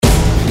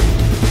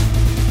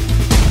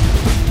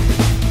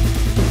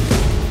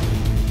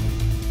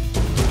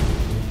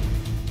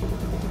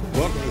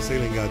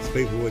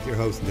God's People with your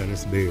host,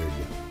 Dennis Beard.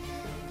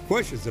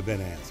 Questions have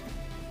been asked.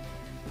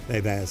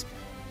 They've asked,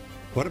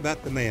 what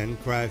about the man,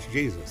 Christ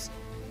Jesus?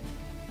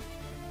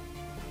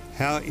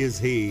 How is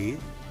he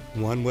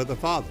one with the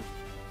Father?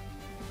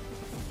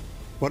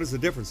 What is the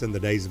difference in the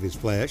days of his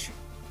flesh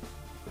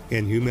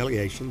in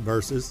humiliation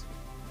versus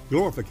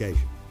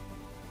glorification?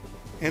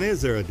 And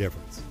is there a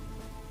difference?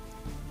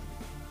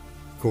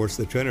 Of course,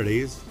 the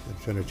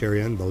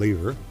Trinitarian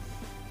believer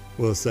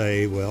will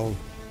say, well,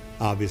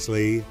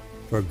 obviously,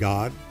 for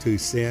God to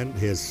send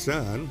his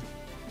Son,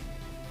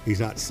 he's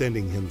not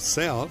sending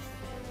himself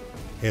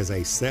as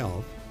a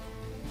self,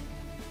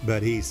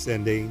 but he's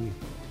sending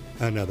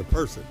another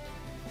person.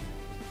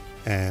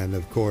 And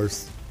of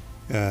course,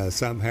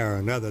 somehow or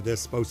another, there's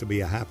supposed to be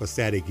a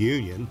hypostatic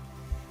union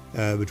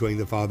between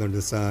the Father and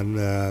the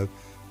Son,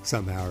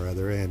 somehow or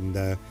other.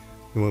 And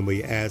when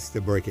we ask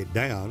to break it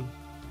down,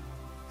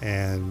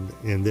 and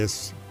in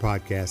this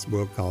podcast,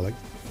 we'll call it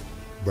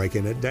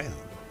Breaking It Down.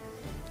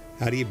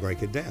 How do you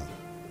break it down?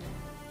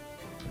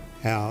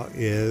 How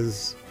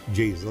is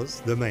Jesus,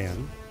 the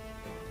man,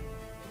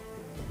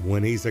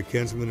 when he's a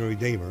kinsman and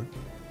redeemer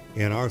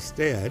in our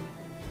stead,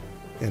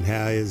 and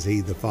how is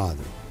he the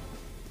Father?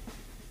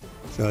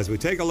 So as we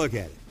take a look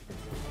at it,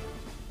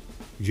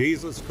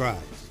 Jesus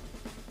Christ,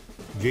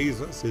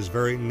 Jesus, his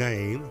very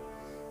name,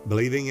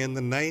 believing in the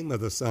name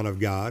of the Son of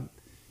God,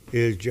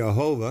 is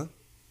Jehovah,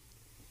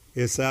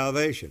 is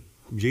salvation,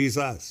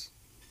 Jesus.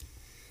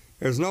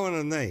 There's no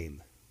other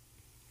name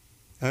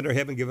under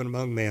heaven given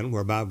among men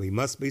whereby we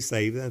must be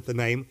saved at the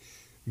name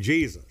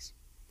Jesus.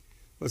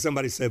 Well,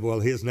 somebody said, well,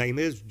 his name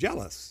is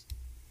jealous.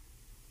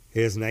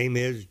 His name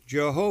is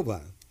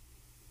Jehovah.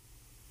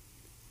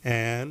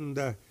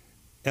 And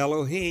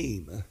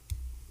Elohim,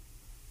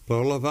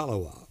 plural of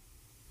Eloah.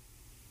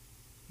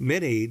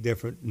 Many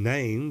different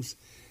names,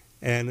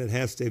 and it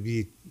has to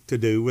be to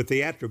do with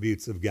the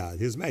attributes of God,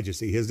 his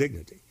majesty, his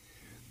dignity.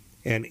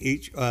 And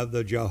each of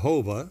the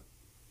Jehovah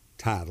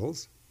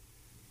titles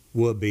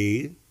will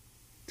be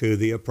to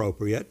the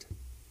appropriate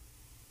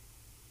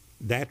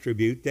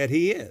attribute that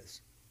he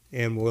is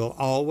and will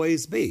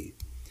always be.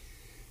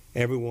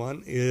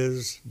 Everyone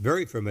is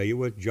very familiar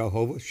with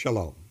Jehovah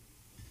Shalom,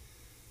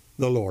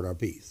 the Lord our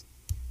peace,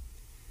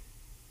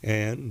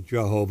 and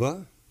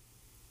Jehovah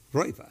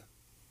Rapha,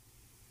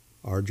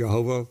 or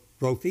Jehovah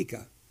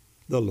Rophika,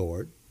 the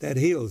Lord that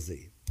heals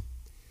thee.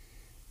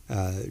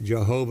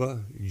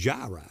 Jehovah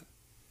Jireh,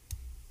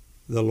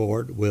 the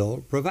Lord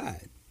will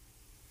provide.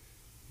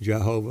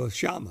 Jehovah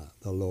Shammah,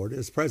 the Lord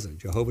is present.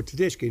 Jehovah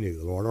Tadishkenu,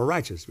 the Lord are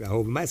righteous.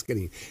 Jehovah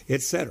Maskadin,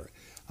 etc.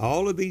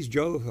 All of these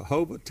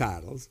Jehovah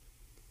titles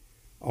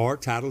are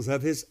titles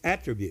of his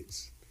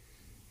attributes.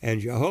 And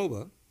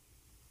Jehovah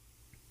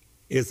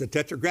is the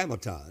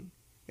tetragrammaton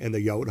in the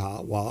Yod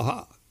Ha Wah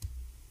Ha,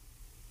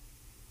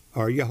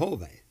 or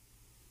Jehovah,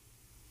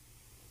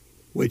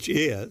 which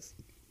is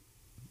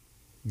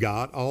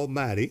God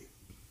Almighty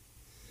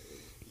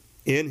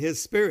in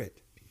his spirit.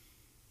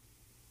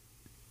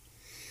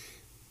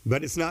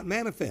 But it's not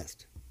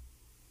manifest.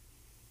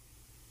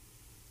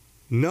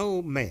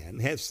 No man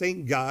has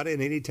seen God at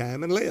any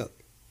time and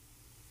lived.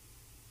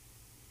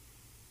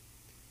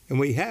 And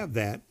we have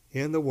that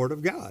in the Word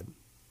of God.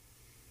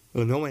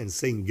 Well, no man's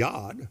seen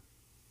God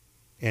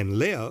and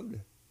lived,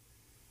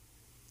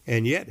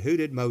 and yet who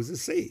did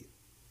Moses see?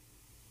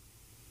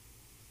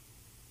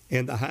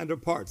 In the hinder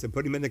parts. They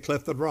put him in the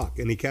cleft of the rock,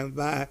 and he came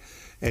by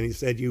and he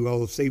said, you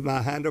will see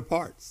my hinder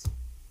parts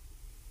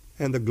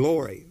and the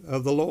glory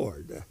of the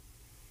Lord.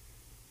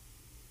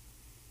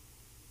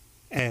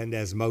 And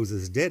as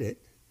Moses did it,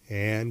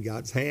 and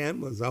God's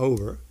hand was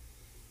over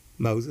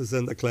Moses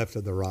in the cleft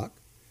of the rock,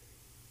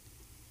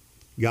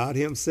 God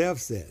himself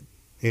said,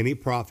 any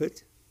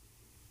prophet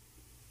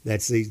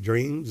that sees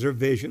dreams or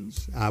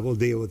visions, I will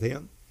deal with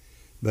him.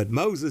 But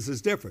Moses is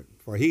different,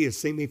 for he has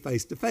seen me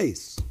face to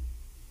face.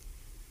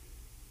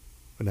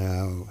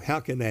 Now, how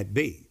can that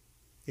be?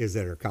 Is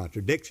there a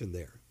contradiction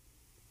there?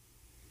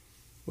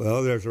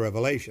 Well, there's a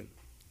revelation.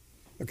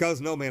 Because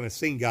no man has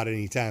seen God at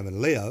any time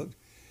and lived,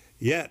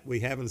 yet we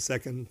have in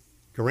 2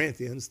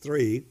 Corinthians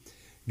 3,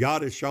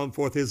 God has shown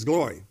forth his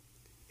glory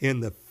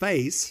in the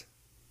face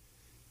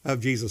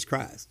of Jesus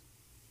Christ.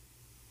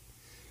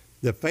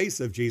 The face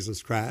of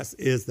Jesus Christ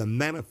is the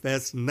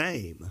manifest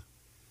name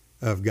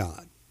of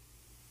God,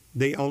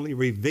 the only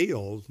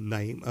revealed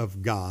name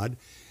of God,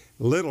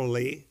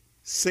 literally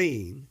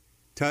seen,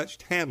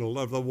 touched, handled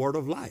of the word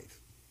of life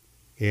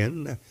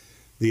in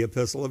the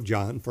epistle of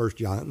John, 1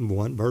 John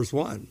 1, verse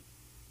 1.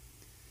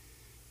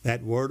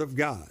 That word of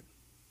God,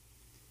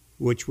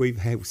 which we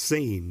have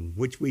seen,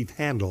 which we've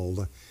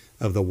handled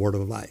of the word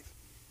of life.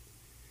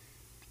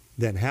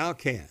 Then how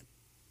can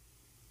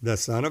the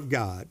Son of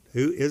God,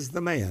 who is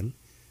the man,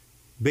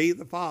 be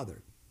the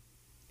Father?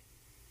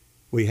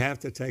 We have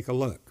to take a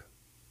look.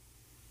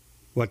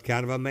 What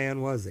kind of a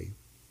man was he?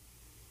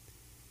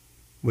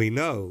 We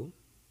know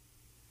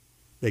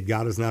that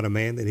God is not a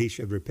man that he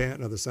should repent,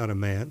 nor the Son of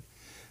Man.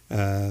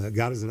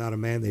 God is not a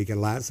man that he can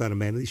lie, Son of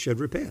Man that he should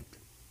repent.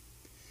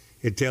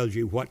 It tells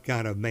you what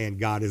kind of man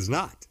God is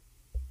not.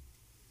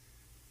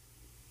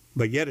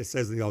 But yet it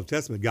says in the Old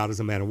Testament, God is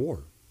a man of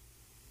war.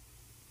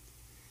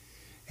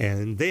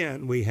 And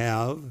then we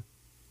have,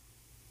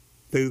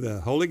 through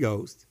the Holy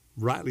Ghost,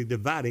 rightly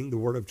dividing the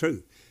word of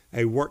truth.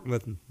 A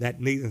workman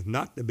that needeth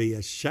not to be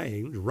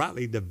ashamed,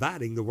 rightly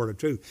dividing the word of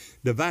truth.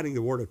 Dividing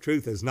the word of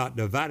truth is not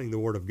dividing the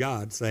word of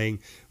God, saying,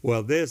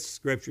 well, this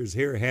scriptures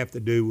here have to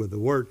do with the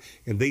word,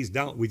 and these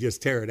don't. We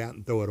just tear it out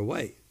and throw it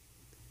away.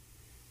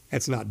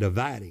 That's not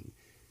dividing.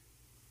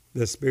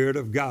 The Spirit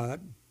of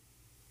God,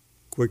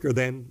 quicker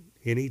than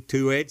any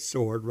two-edged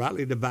sword,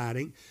 rightly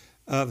dividing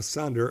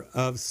asunder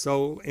of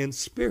soul and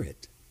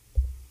spirit.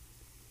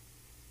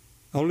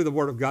 Only the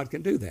word of God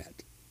can do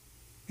that.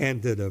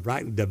 And to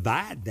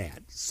divide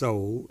that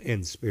soul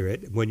and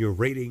spirit, when you're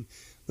reading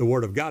the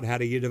word of God, how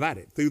do you divide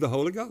it? Through the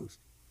Holy Ghost.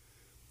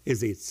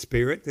 Is it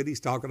spirit that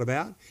he's talking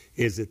about?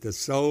 Is it the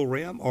soul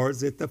realm, or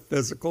is it the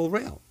physical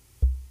realm?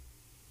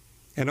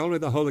 And only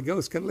the Holy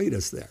Ghost can lead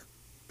us there.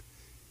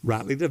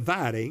 Rightly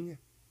dividing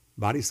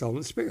body, soul,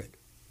 and spirit.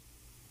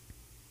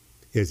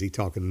 Is he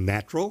talking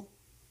natural,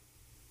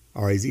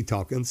 or is he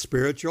talking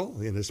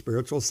spiritual in a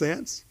spiritual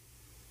sense?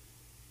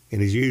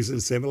 And he's using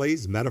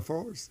similes,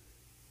 metaphors.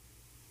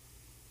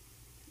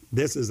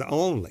 This is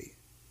only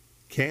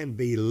can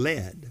be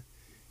led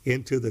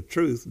into the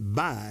truth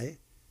by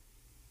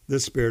the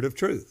Spirit of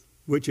truth,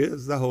 which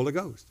is the Holy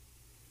Ghost.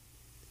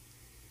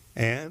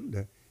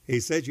 And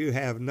he says you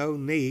have no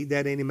need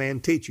that any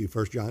man teach you,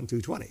 1 John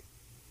 2:20.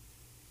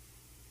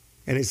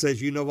 And it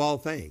says you know all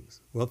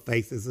things. Well,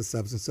 faith is the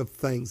substance of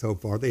things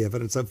hoped for, the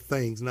evidence of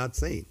things not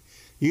seen.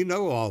 You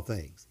know all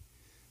things.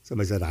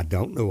 Somebody said, I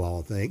don't know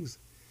all things.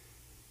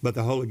 But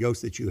the Holy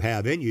Ghost that you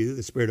have in you,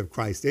 the Spirit of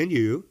Christ in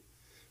you,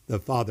 the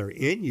Father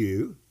in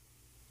you,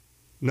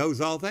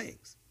 knows all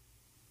things.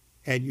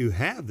 And you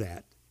have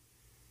that,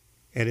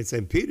 and it's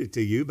imputed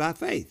to you by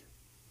faith.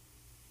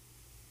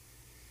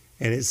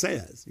 And it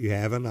says, you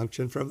have an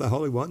unction from the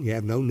Holy One. You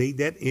have no need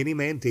that any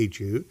man teach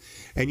you.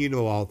 And you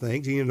know all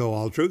things, and you know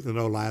all truth, and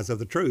no lies of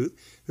the truth.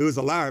 Who is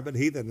a liar but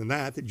he that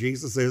denieth that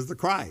Jesus is the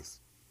Christ?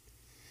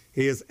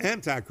 He is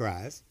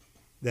Antichrist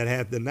that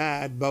hath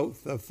denied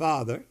both the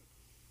Father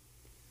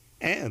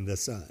and the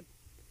Son.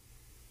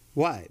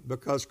 Why?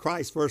 Because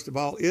Christ, first of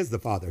all, is the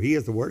Father. He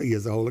is the Word. He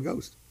is the Holy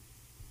Ghost.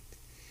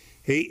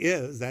 He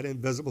is that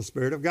invisible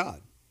Spirit of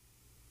God.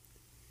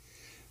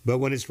 But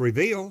when it's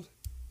revealed,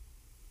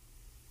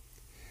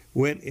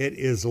 when it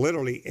is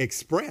literally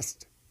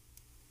expressed,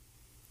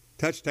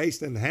 touched,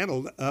 tasted, and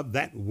handled of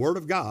that Word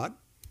of God,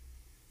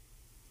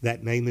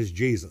 that name is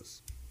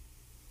Jesus.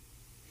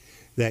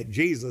 That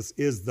Jesus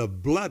is the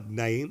blood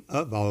name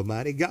of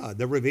Almighty God,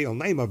 the revealed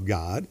name of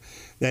God,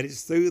 that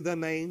is through the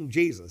name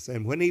Jesus.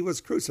 And when he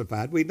was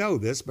crucified, we know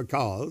this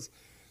because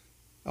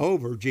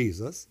over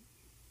Jesus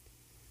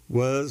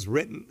was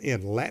written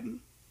in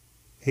Latin,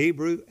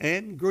 Hebrew,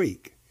 and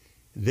Greek.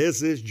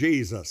 This is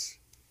Jesus,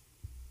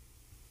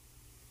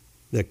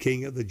 the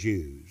King of the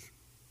Jews.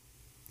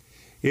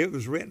 It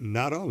was written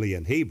not only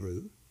in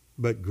Hebrew,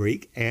 but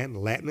Greek and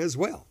Latin as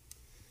well,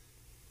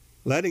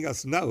 letting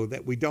us know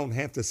that we don't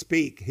have to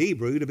speak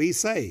Hebrew to be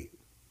saved.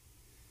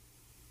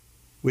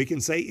 We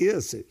can say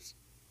Jesus.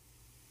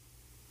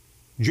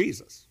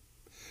 Jesus.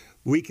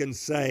 We can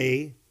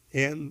say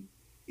in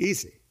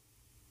Isi.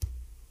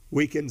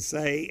 We can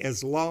say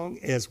as long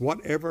as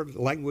whatever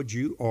language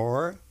you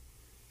are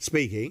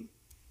speaking,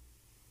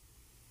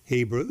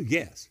 Hebrew,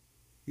 yes.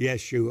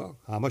 Yeshua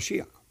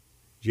HaMashiach,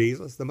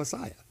 Jesus the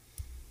Messiah.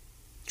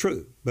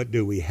 True, but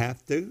do we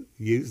have to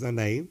use the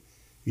name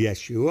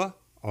Yeshua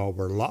or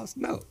we're lost?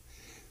 No,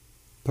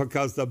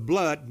 because the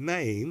blood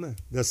name,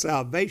 the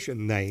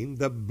salvation name,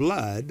 the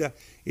blood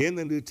in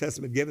the New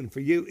Testament given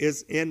for you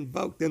is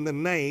invoked in the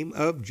name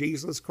of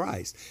Jesus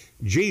Christ.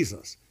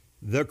 Jesus,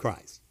 the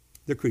Christ,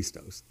 the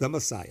Christos, the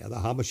Messiah, the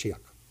HaMashiach.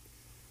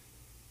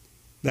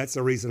 That's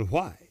the reason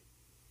why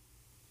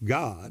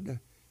God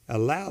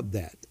allowed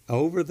that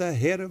over the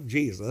head of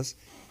Jesus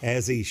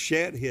as he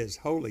shed his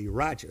holy,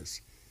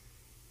 righteous,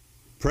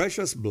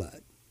 precious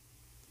blood.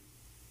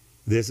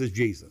 This is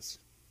Jesus,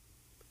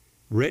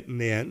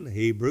 written in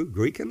Hebrew,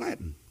 Greek, and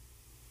Latin.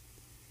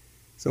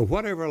 So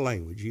whatever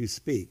language you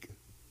speak,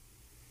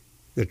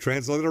 the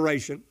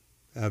transliteration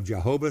of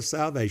Jehovah's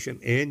salvation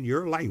in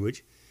your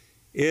language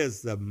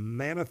is the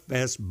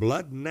manifest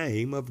blood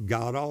name of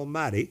God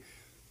Almighty.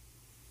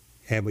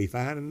 And we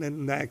find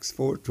in Acts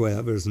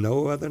 4:12, there's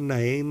no other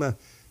name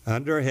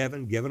under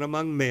heaven given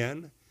among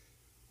men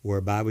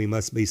whereby we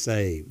must be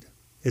saved.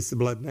 It's the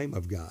blood name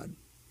of God.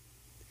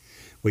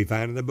 We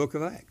find in the book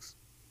of Acts,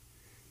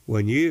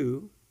 when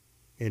you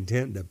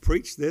intend to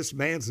preach this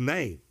man's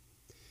name,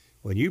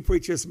 when you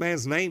preach this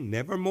man's name,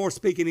 never more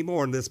speak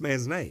anymore in this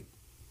man's name.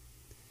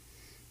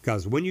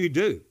 Because when you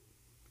do,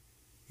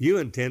 you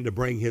intend to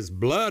bring his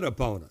blood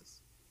upon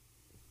us,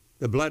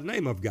 the blood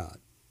name of God.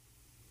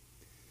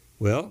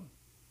 Well,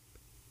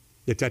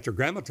 the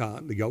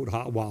tetragrammaton, the yod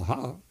ha wah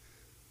ha,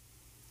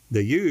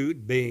 the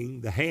yud being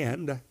the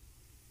hand,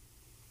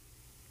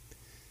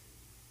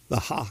 the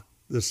ha,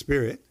 the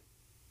spirit,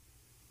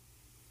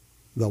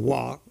 the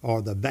wah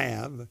or the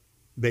vav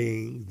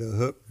being the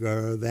hook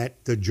or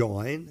that to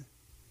join,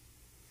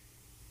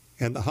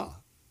 and the ha,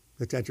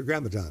 the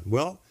tetragrammaton.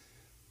 Well,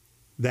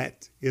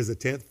 that is the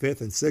 10th,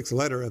 5th, and 6th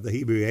letter of the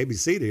Hebrew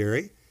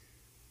abecedary,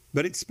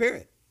 but it's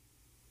spirit.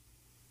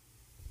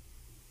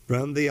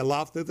 From the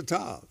Aleph to the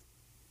Tav,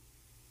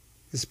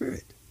 the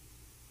spirit.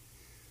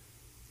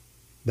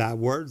 Thy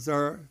words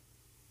are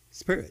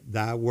spirit.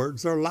 Thy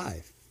words are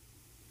life.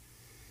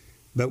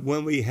 But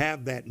when we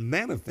have that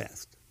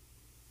manifest,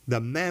 the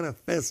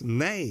manifest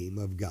name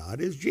of God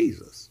is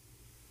Jesus.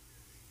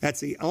 That's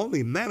the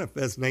only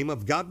manifest name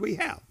of God we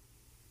have,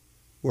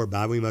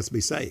 whereby we must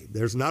be saved.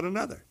 There's not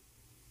another.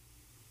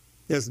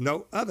 There's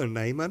no other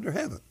name under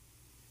heaven.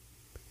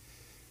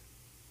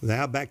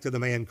 Now back to the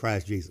man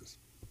Christ Jesus.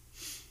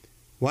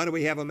 Why do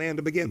we have a man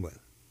to begin with?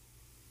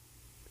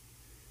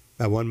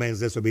 By one man's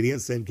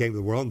disobedience, sin came to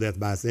the world, and death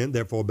by sin.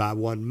 Therefore, by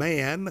one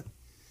man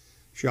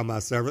shall my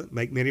servant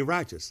make many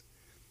righteous.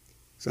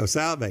 So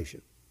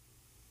salvation,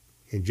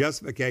 in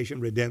justification,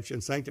 redemption,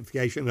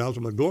 sanctification, and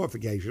ultimate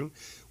glorification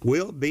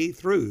will be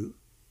through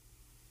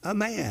a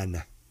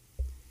man.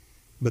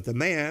 But the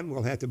man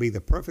will have to be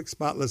the perfect,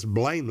 spotless,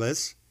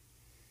 blameless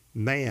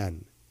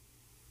man,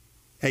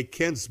 a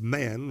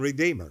kinsman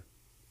redeemer.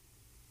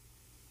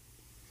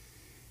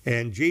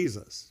 And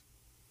Jesus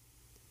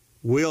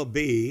will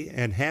be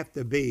and have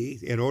to be,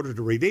 in order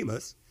to redeem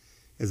us,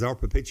 as our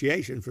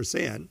propitiation for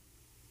sin,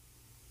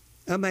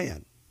 a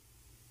man.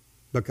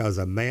 Because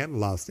a man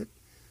lost it.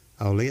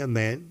 Only a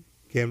man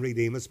can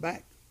redeem us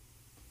back.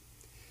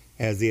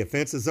 As the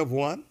offenses of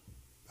one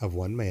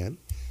man,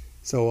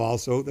 so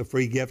also the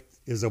free gift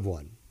is of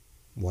one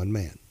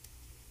man.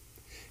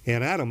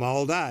 And Adam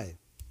all died.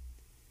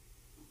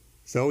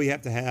 So we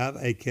have to have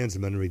a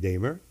kinsman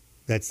redeemer.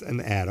 That's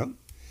an Adam.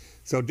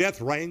 So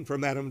death reigned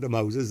from Adam to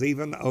Moses,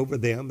 even over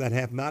them that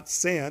have not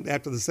sinned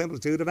after the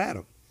similitude of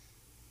Adam.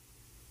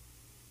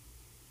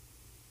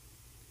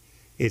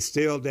 It's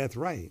still death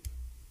reigned.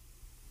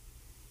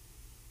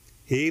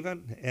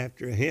 Even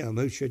after him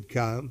who should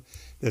come,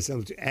 the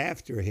similitude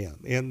after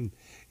him,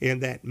 in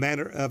that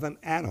manner of an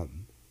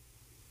Adam.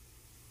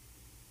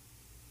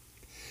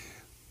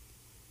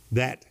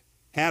 That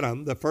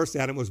Adam, the first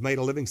Adam, was made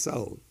a living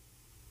soul.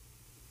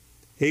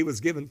 He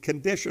was given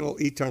conditional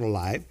eternal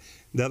life.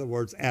 In other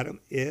words, Adam,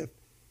 if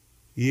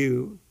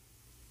you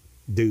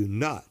do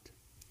not,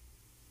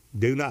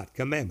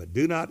 commandment,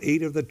 do not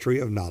eat of the tree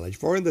of knowledge,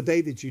 for in the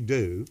day that you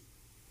do,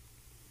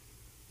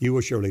 you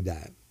will surely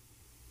die.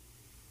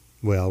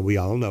 Well, we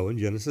all know in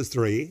Genesis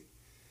 3,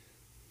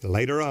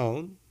 later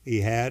on, he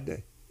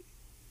had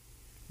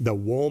the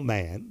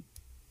woman,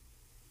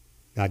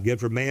 not good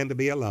for man to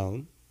be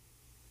alone.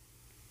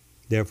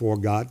 Therefore,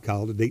 God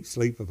called a deep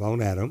sleep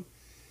upon Adam.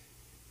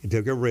 He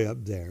took a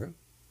rib there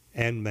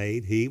and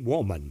made he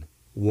woman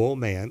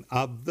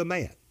of the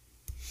man.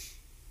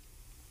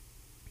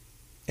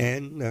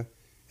 And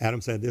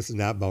Adam said, this is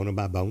now bone of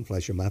my bone,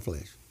 flesh of my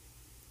flesh.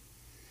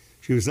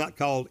 She was not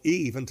called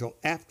Eve until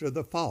after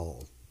the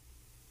fall.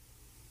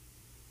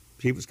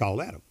 She was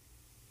called Adam.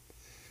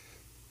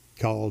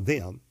 Called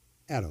them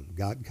Adam.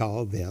 God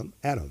called them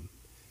Adam,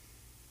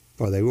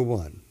 for they were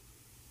one.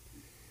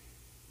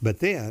 But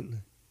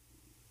then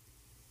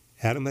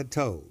Adam had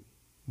told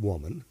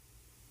woman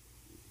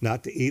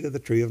not to eat of the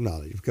tree of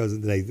knowledge, because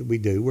of the day that we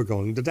do, we're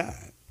going to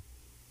die.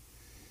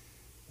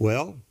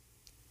 Well,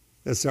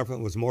 the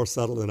serpent was more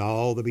subtle than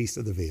all the beasts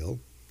of the field,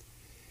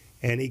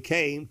 and he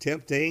came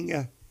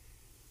tempting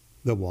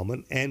the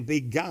woman and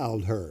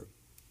beguiled her.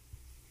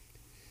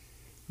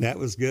 That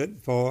was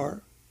good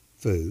for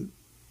food,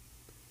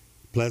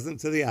 pleasant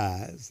to the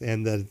eyes,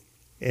 and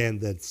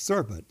the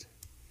serpent,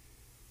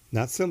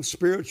 not some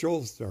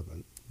spiritual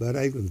serpent, but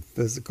a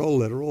physical,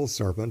 literal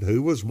serpent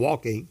who was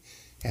walking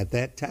at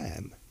that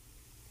time.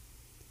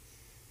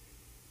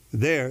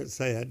 There it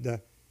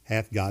said,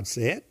 hath God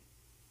said,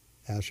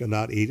 thou shalt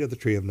not eat of the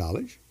tree of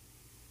knowledge?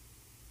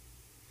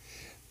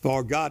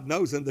 For God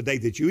knows in the day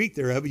that you eat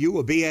thereof, you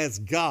will be as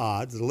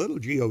gods, little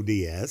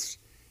G-O-D-S,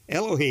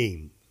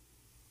 Elohim,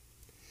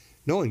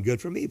 knowing good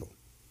from evil.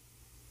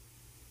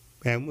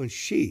 And when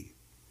she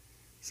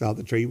saw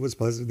the tree was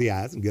pleasant to the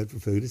eyes and good for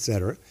food,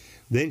 etc.,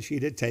 then she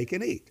did take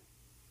and eat.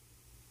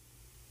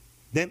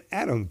 Then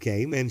Adam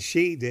came, and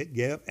she did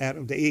give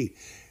Adam to eat.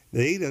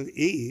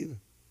 Eve,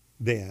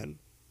 then,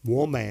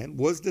 woman,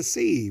 was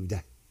deceived.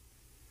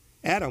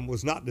 Adam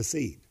was not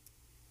deceived.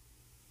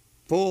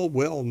 Full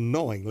well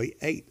knowingly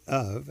ate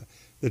of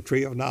the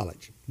tree of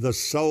knowledge. The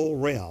soul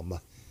realm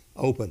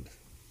opened.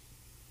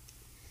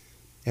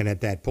 And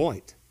at that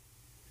point,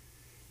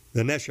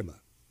 the neshama,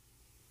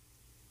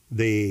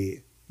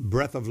 the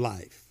breath of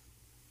life,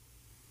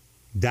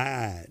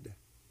 died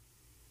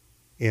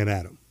in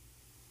Adam.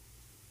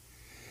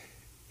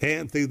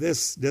 And through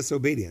this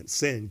disobedience,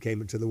 sin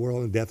came into the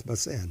world, and death by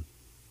sin.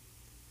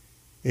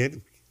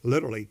 It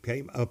literally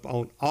came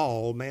upon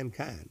all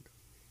mankind.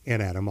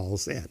 In Adam all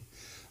sin.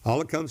 All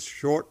that comes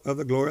short of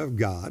the glory of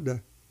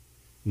God,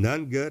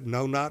 none good,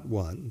 no, not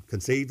one,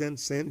 conceived in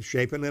sin,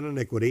 shapen in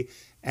iniquity,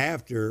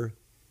 after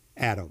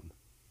Adam.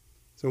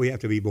 So we have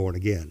to be born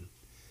again.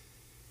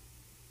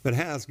 But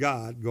how's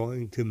God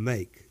going to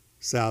make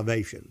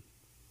salvation?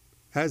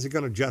 How's he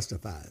going to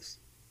justify us?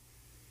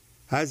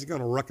 How's he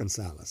going to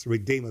reconcile us,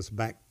 redeem us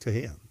back to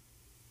him?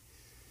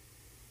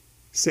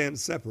 Sin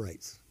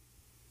separates.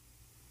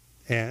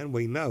 And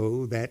we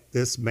know that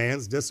this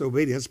man's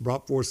disobedience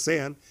brought forth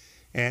sin,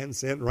 and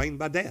sin reigned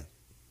by death.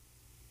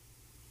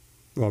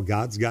 Well,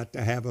 God's got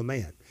to have a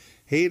man.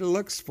 He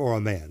looks for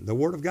a man. The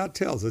Word of God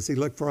tells us he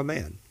looked for a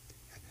man.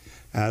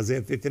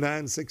 Isaiah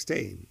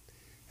 59:16,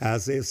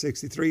 Isaiah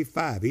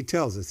 63:5, he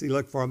tells us he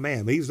looked for a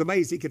man. But he was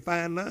amazed he could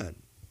find none.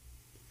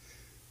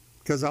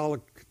 Because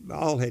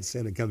all had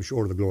sinned and come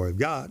short of the glory of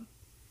God.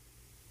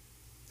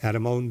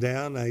 Adam on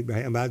down,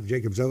 Abraham, Isaac,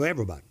 Jacob, so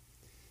everybody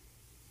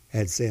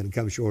had sinned and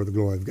come short of the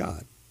glory of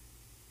God.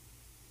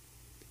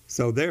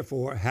 So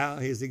therefore, how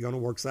is he going to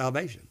work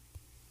salvation?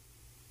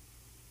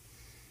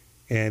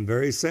 And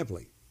very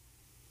simply,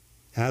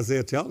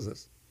 Isaiah tells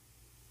us,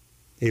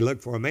 he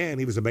looked for a man,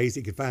 he was amazed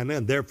he could find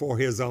none. Therefore,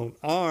 his own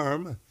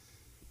arm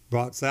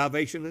brought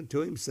salvation unto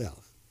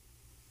himself.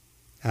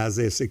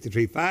 Isaiah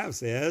 63:5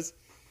 says,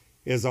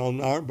 his own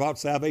arm brought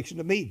salvation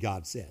to me,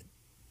 God said.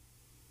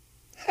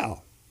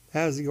 How?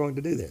 How is he going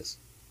to do this?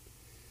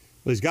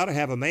 Well, he's got to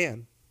have a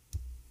man.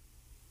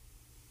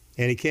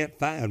 And he can't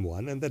find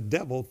one, and the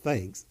devil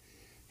thinks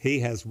he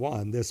has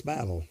won this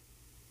battle.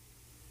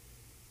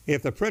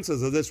 If the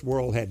princes of this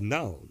world had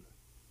known,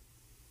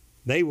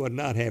 they would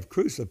not have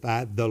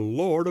crucified the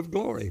Lord of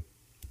glory.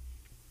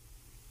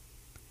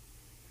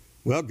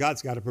 Well,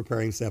 God's got to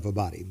prepare himself a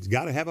body. He's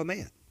got to have a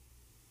man.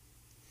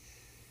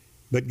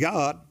 But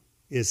God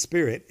is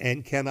spirit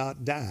and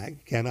cannot die,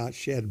 cannot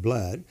shed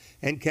blood,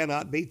 and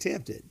cannot be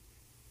tempted.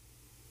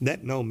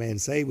 Let no man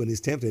say when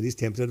he's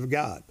tempted of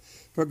God.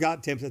 For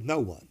God tempteth no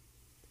one.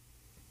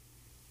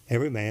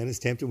 Every man is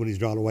tempted when he's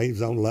drawn away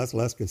his own lust.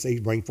 Lust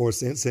conceives, bring forth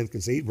sin. Sin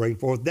conceives, bring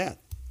forth death.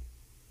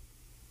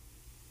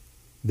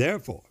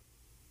 Therefore,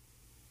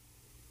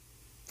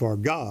 for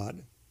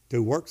God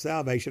to work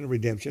salvation,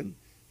 redemption,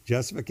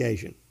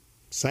 justification,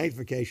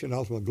 sanctification,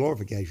 ultimate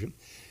glorification,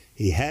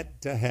 he had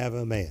to have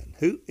a man.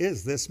 Who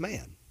is this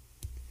man?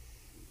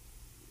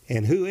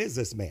 And who is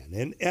this man?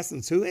 In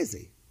essence, who is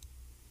he?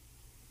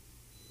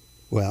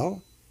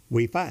 Well,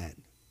 we find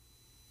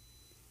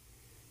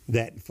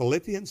that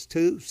Philippians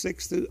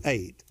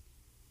 2:6-8,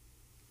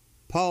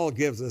 Paul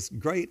gives us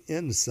great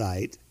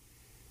insight,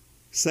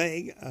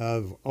 saying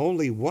of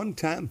only one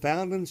time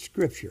found in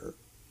Scripture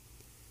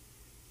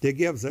that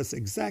gives us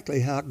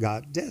exactly how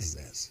God does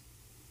this.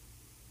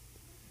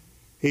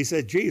 He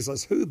said,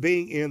 Jesus, who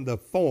being in the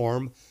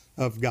form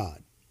of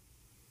God.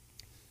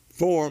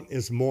 Form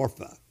is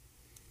morpha.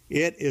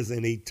 It is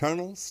an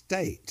eternal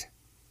state.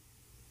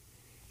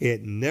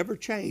 It never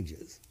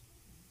changes.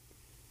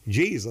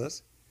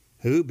 Jesus,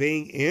 who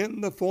being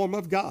in the form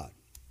of God.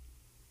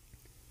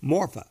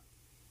 Morpha.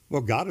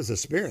 Well, God is a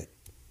spirit.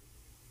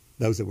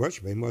 Those that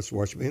worship him must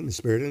worship him in the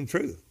spirit and in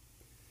truth.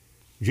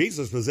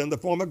 Jesus was in the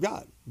form of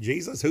God.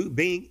 Jesus, who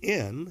being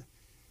in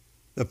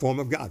the form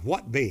of God.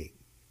 What being?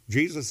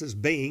 Jesus'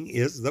 being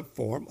is the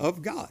form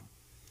of God.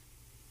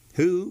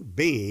 Who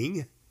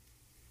being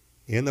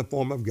in the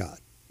form of God.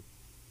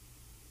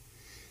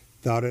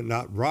 Thought it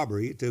not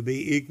robbery to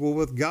be equal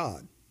with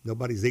God.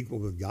 Nobody's equal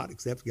with God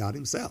except God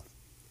himself.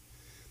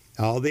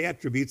 All the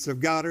attributes of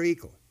God are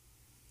equal.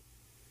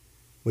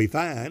 We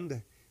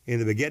find in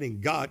the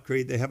beginning God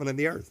created the heaven and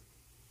the earth.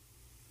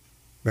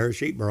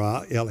 Bereshit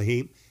bara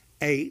Elohim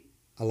 8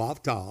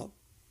 Aleph Tav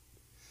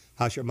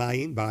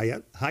Hashemayim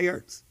Bayat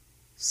Hayertz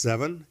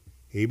 7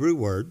 Hebrew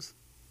words.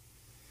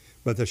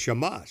 But the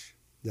Shamash,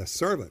 the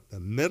servant, the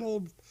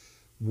middle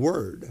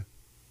word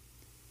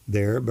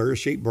there,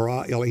 Bereshit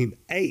bara Elohim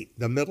 8,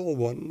 the middle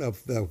one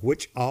of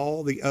which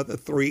all the other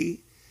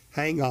three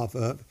hang off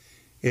of,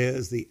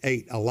 is the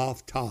 8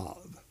 Aleph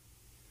Tav,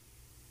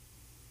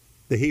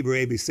 the Hebrew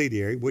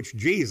abecedary, which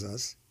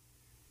Jesus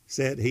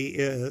said he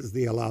is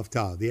the Aleph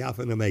Tav, the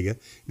Alpha and Omega,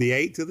 the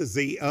A to the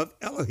Z of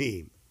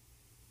Elohim.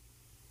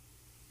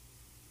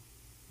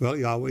 Well,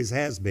 he always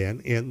has been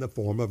in the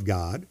form of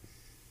God,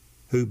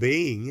 who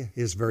being,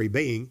 his very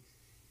being,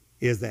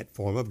 is that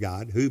form of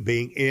God, who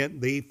being in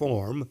the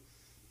form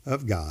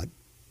of God,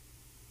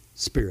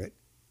 Spirit,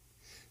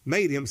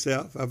 made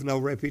himself of no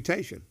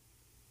reputation.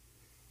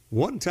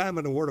 One time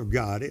in the Word of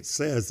God, it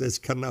says it's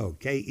keno,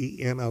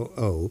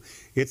 K-E-N-O-O.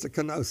 It's a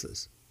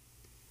kenosis.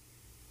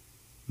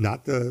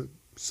 Not the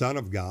Son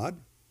of God,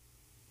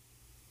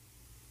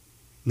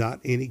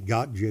 not any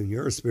God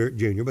Jr. or Spirit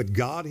Jr., but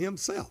God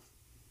himself.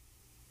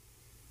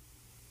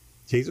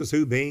 Jesus,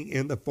 who being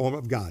in the form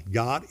of God,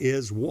 God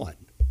is one,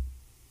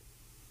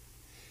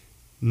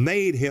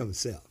 made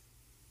himself.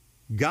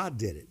 God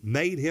did it,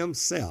 made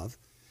himself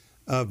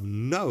of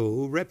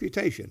no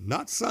reputation,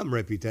 not some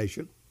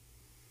reputation,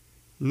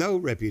 no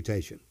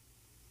reputation.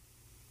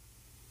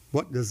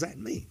 What does that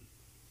mean?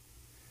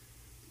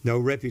 No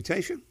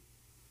reputation,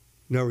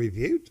 no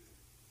repute,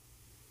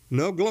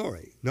 no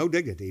glory, no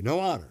dignity, no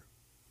honor.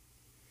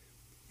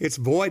 It's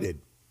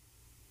voided.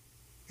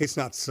 It's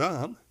not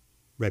some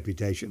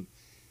reputation.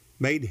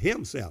 Made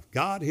himself,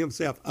 God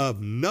himself,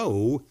 of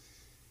no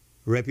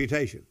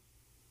reputation.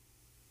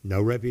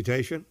 No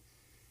reputation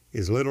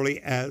is literally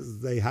as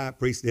the high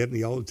priest did in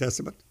the Old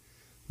Testament.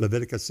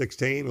 Leviticus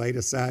 16 laid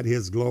aside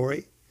his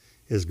glory,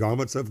 his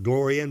garments of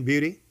glory and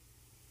beauty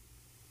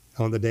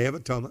on the Day of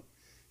Atonement,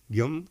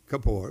 Yom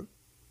Kippur,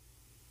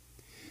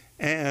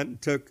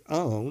 and took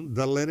on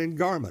the linen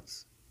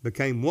garments,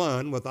 became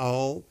one with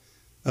all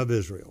of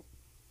Israel,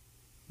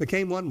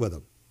 became one with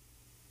them,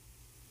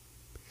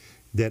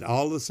 did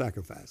all the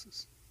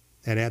sacrifices.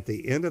 And at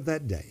the end of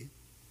that day,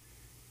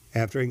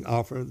 after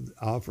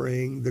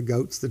offering the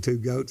goats, the two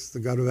goats, the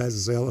goat of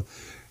Azazel,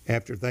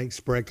 after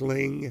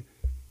sprinkling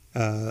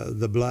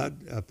the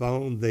blood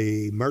upon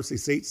the mercy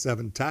seat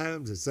 7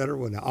 times, etc.,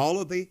 when all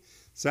of the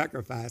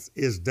sacrifice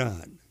is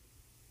done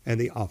and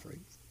the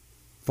offerings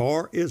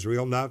for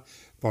Israel, not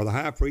for the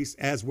high priest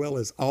as well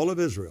as all of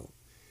Israel,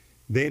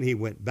 then he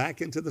went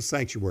back into the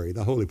sanctuary,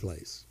 the holy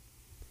place,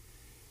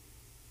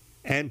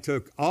 and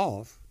took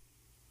off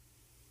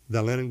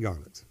the linen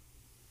garments,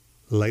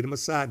 laid them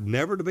aside,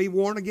 never to be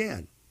worn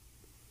again,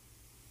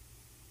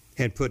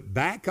 and put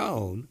back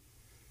on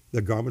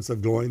the garments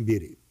of glory and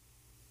beauty.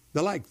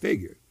 The like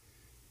figure,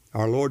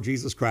 our Lord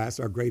Jesus Christ,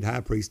 our great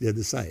high priest, did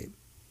the same.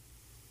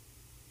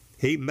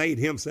 He made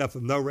himself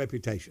of no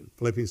reputation,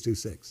 Philippians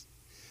 2:6,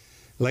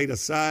 laid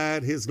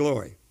aside his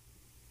glory.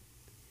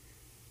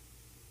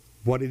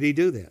 What did he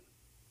do then?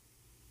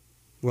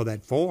 Well,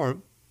 that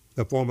form,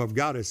 the form of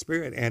God is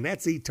spirit, and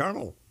that's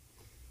eternal.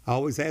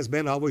 Always has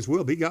been, always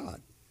will be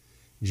God.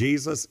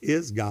 Jesus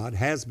is God,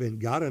 has been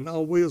God, and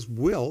always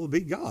will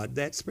be God,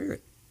 that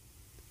spirit.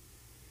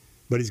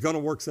 But he's going to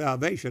work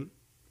salvation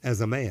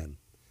as a man,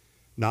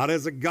 not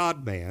as a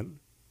God-man,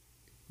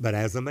 but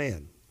as a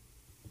man.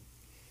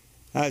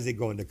 How is he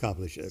going to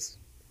accomplish this?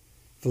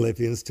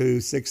 Philippians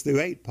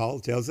 2:6-8, Paul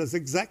tells us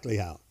exactly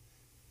how.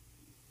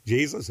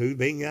 Jesus, who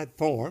being that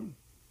form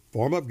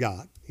of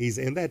God, he's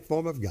in that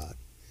form of God.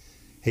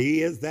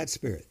 He is that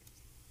spirit.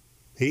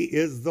 He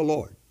is the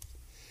Lord.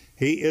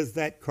 He is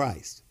that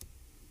Christ.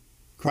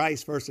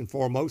 Christ, first and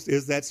foremost,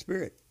 is that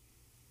spirit.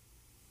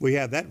 We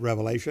have that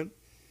revelation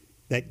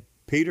that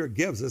Peter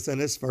gives us in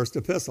his first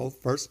epistle,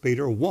 1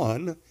 Peter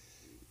 1,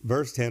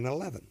 verse 10 and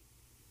 11.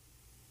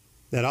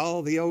 That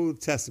all the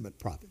Old Testament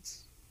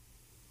prophets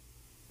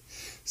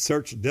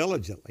search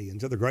diligently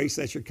into the grace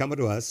that should come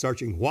unto us,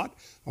 searching what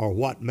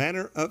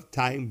manner of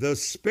time the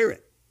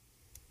Spirit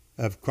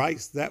of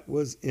Christ that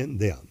was in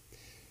them.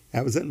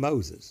 That was in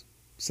Moses,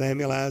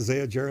 Samuel,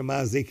 Isaiah,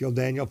 Jeremiah, Ezekiel,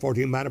 Daniel,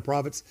 14 minor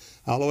prophets,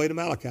 all the way to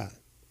Malachi.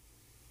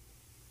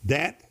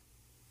 That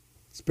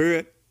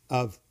Spirit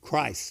of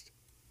Christ,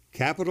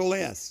 capital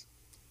S,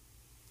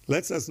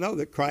 lets us know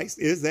that Christ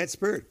is that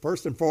Spirit.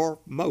 First and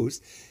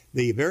foremost,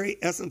 the very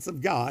essence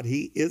of God,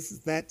 he is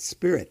that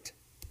Spirit.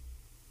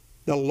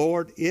 The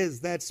Lord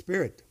is that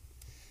Spirit.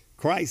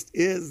 Christ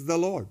is the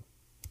Lord.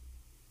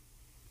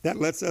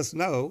 That lets us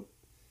know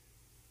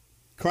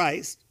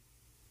Christ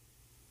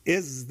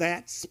is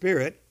that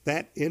Spirit,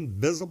 that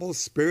invisible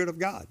Spirit of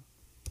God.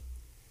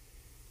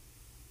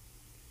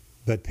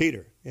 But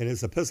Peter, in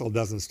his epistle,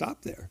 doesn't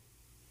stop there.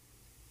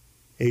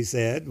 He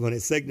said, when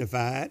it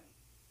signified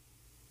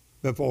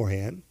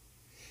beforehand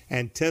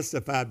and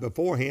testified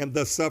beforehand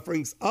the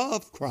sufferings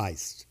of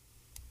Christ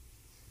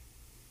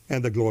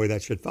and the glory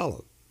that should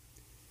follow.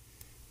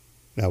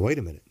 Now, wait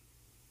a minute.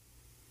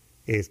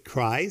 Is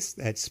Christ,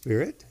 that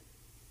Spirit,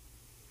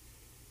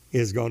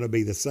 is going to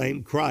be the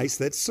same Christ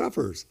that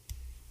suffers?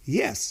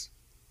 Yes.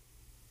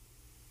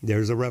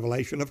 There's a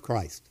revelation of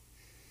Christ.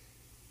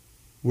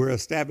 We're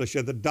established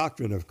in the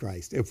doctrine of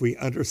Christ if we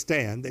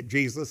understand that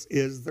Jesus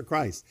is the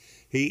Christ.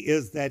 He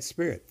is that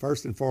Spirit.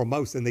 First and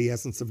foremost, in the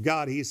essence of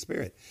God, he is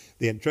Spirit.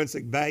 The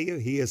intrinsic value,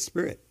 he is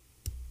Spirit.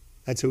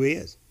 That's who he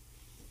is.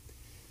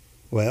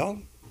 Well,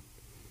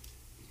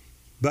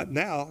 but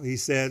now he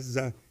says,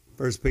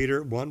 1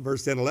 Peter 1,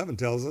 verse 10, 11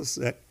 tells us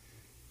that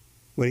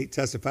when he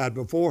testified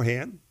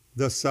beforehand,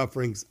 the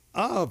sufferings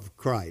of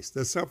Christ,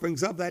 the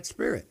sufferings of that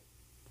Spirit,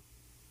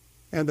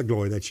 and the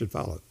glory that should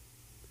follow.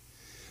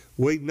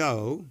 We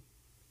know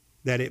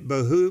that it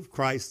behooved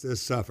Christ to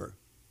suffer.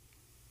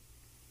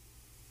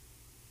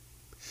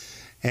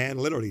 And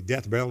literally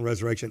death, burial, and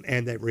resurrection,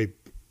 and that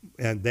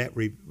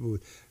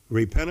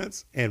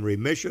repentance and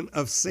remission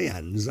of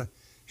sins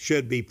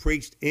should be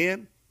preached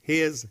in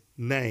his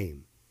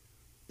name,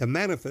 the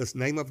manifest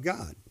name of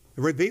God,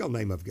 the revealed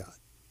name of God.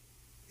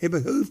 It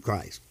behooved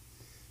Christ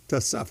to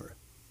suffer.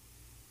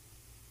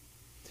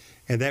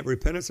 And that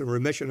repentance and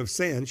remission of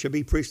sin should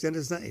be preached in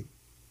his name.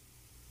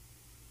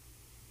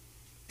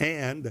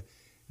 And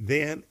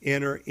then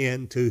enter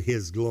into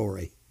his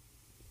glory.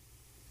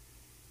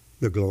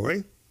 The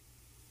glory?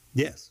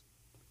 Yes.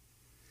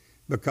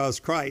 Because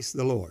Christ,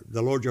 the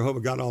Lord Jehovah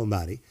God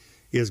Almighty,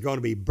 is going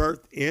to be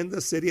birthed in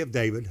the city of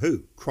David.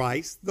 Who?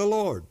 Christ the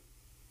Lord.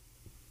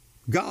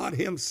 God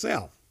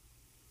himself,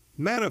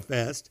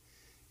 manifest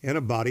in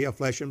a body of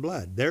flesh and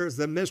blood. There is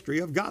the mystery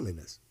of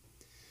godliness.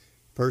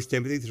 1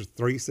 Timothy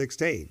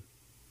 3:16.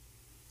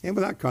 And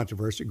without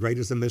controversy, great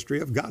is the mystery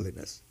of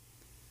godliness.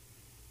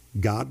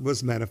 God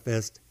was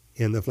manifest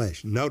in the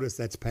flesh. Notice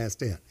that's past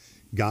tense.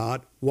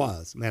 God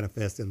was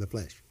manifest in the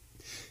flesh,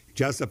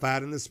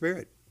 justified in the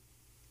Spirit,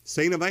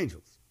 seen of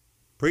angels,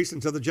 preached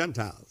unto the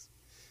Gentiles,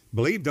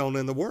 believed on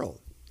in the world,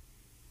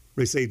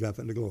 received up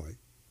into glory.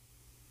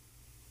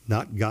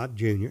 Not God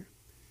Jr.,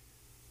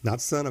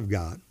 not Son of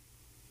God,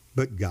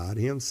 but God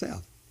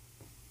himself.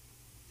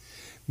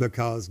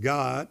 Because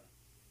God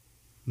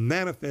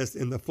manifest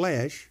in the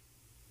flesh,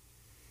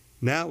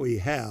 now we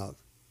have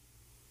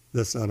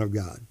the Son of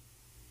God,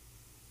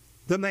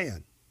 the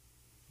man.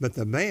 But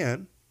the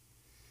man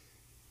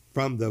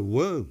from the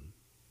womb,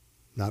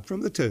 not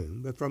from the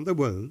tomb, but from the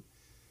womb,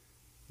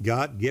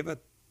 God giveth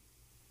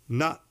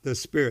not the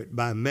Spirit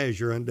by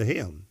measure unto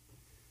him.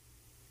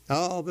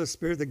 All the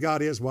Spirit that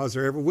God is, was,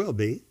 or ever will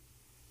be,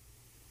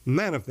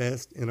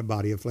 manifest in a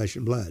body of flesh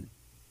and blood.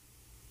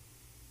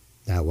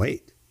 Now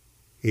wait,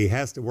 he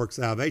has to work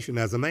salvation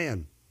as a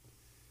man.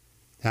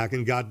 How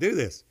can God do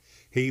this?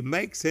 He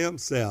makes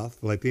himself,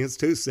 Philippians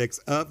 2:6,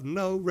 of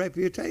no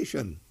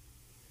reputation.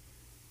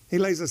 He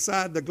lays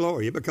aside the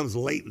glory. It becomes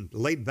latent,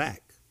 laid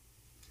back.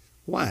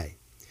 Why?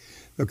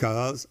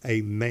 Because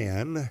a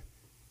man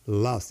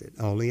lost it.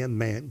 Only a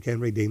man can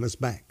redeem us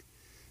back.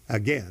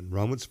 Again,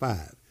 Romans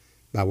 5.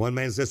 By one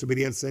man's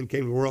disobedience, sin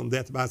came to the world, and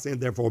death by sin.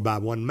 Therefore, by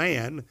one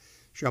man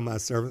shall my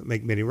servant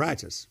make many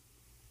righteous.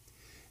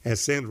 As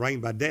sin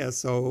reigned by death,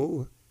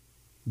 so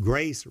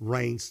grace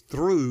reigns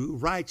through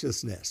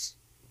righteousness.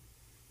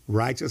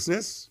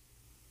 Righteousness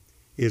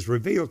is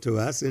revealed to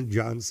us in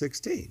John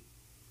 16.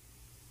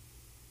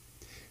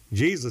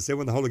 Jesus said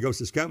when the Holy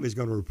Ghost is come, he's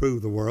going to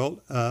reprove the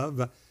world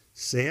of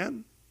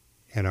sin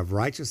and of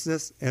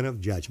righteousness and of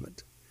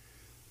judgment.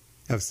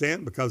 Of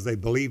sin, because they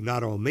believe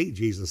not on me,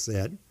 Jesus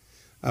said.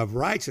 Of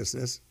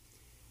righteousness,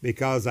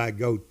 because I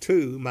go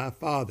to my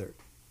Father.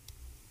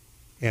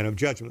 And of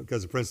judgment,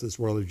 because the prince of this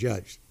world is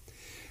judged.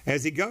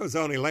 As he goes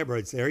on, he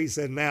elaborates there. He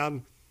said,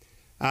 now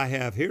I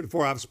have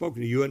heretofore I've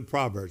spoken to you in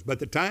Proverbs, but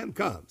the time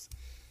comes,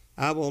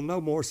 I will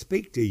no more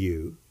speak to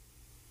you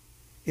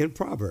in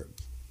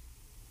Proverbs,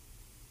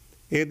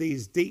 in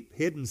these deep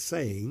hidden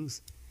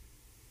sayings,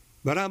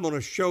 but I'm going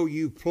to show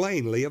you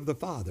plainly of the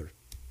Father.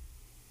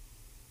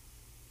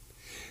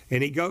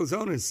 And he goes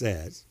on and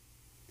says,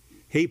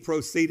 he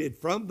proceeded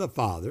from the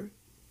Father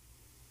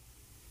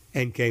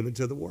and came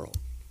into the world.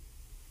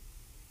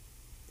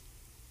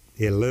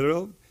 He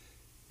literally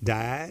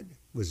died,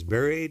 was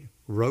buried,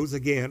 rose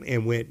again,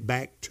 and went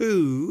back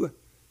to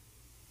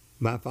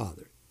my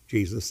Father,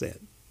 Jesus said.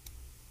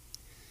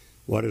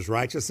 What is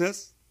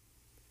righteousness?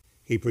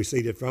 He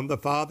proceeded from the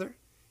Father,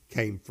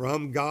 came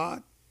from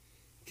God,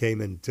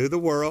 came into the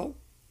world,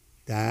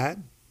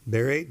 died,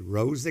 buried,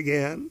 rose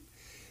again,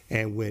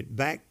 and went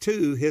back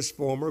to his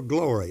former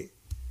glory,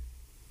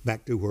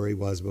 back to where he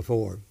was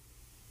before.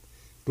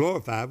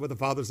 Glorified with the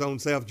Father's own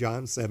self,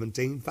 John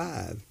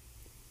 17:5.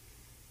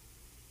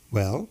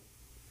 Well,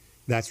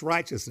 that's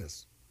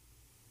righteousness.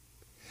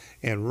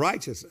 And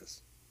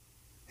righteousness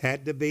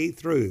had to be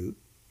through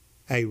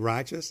a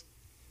righteous,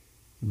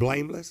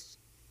 blameless,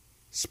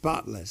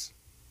 spotless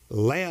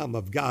Lamb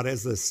of God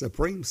as the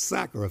supreme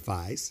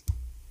sacrifice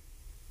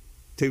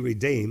to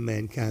redeem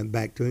mankind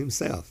back to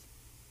himself.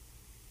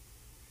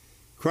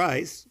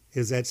 Christ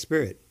is that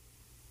Spirit.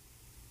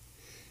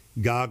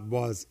 God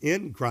was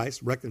in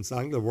Christ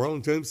reconciling the world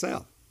unto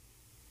himself.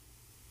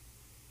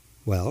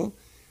 Well,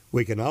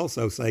 we can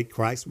also say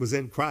Christ was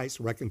in Christ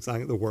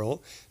reconciling the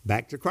world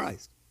back to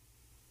Christ,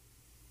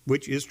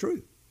 which is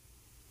true.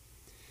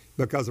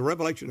 Because the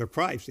revelation of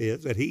Christ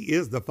is that he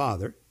is the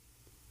Father,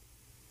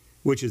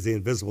 which is the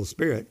invisible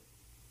Spirit,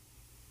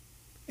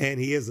 and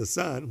he is the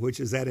Son, which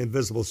is that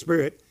invisible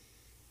Spirit,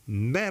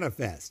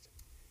 manifest,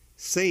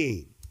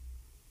 seen,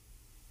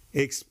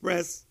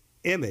 express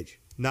image,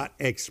 not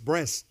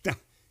expressed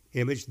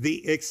image,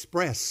 the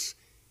express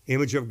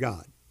image of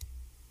God.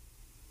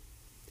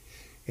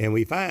 And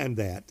we find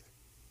that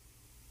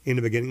in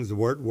the beginning was the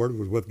Word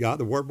was with God,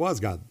 the Word was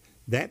God.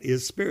 That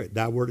is Spirit.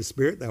 Thy Word is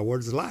Spirit, thy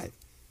Word is life.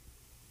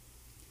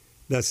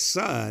 The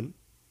Son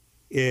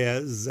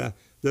is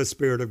the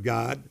Spirit of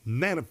God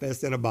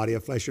manifest in a body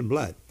of flesh and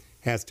blood.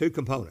 Has two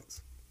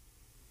components.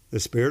 The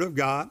Spirit of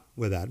God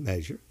without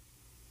measure,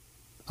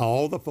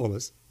 all the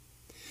fullness,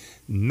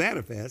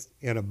 manifest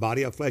in a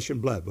body of flesh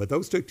and blood. With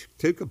those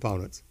two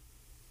components,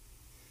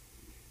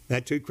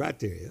 that two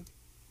criteria,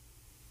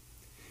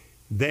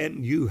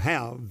 then you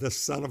have the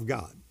Son of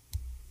God.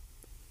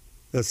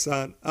 The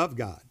Son of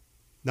God,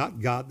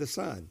 not God the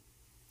Son.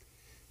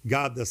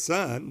 God the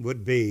Son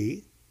would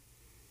be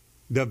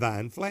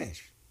divine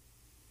flesh.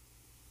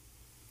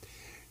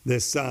 The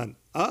Son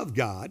of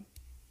God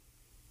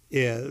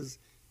is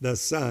the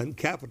Son,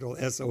 capital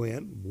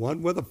S-O-N,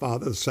 one with the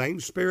Father, the same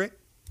Spirit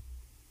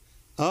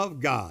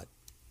of God.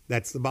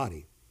 That's the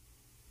body.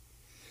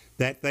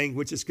 That thing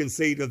which is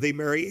conceived of thee,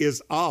 Mary,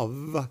 is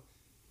of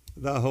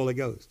the Holy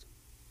Ghost.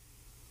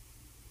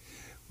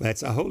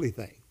 That's a holy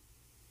thing.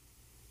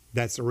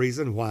 That's the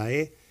reason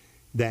why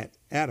that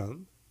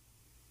Adam,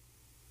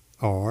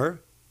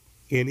 or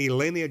any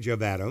lineage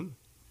of Adam,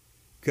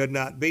 could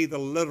not be the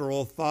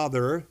literal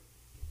father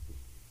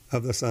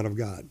of the Son of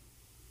God.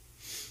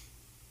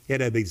 It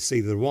had to be the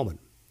seed of the woman.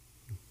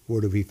 Where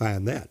do we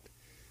find that?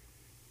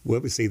 Well,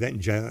 we see that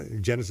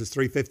in Genesis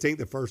 3:15,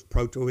 the first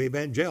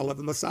proto-evangel of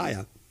the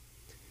Messiah.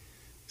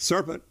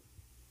 Serpent,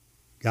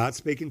 God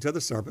speaking to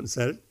the serpent,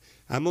 said,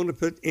 I'm going to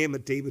put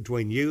enmity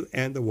between you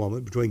and the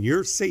woman, between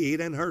your seed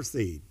and her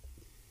seed.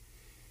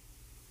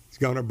 He's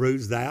going to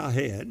bruise thy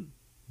head.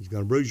 He's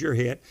going to bruise your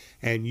head,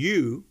 and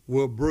you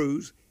will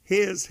bruise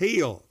his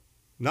heel.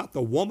 Not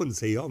the woman's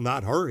heel,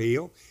 not her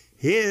heel,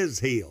 his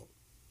heel.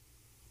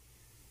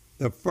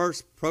 The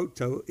first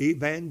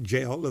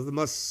proto-evangel of the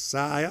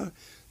Messiah,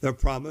 the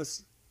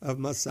promise of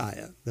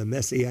Messiah, the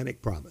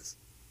messianic promise,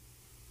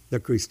 the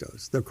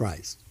Christos, the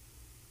Christ.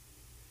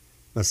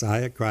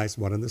 Messiah, Christ,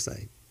 one and the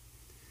same.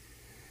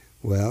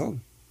 Well,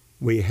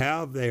 we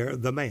have there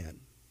the man.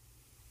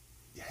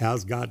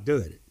 How's God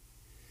doing it?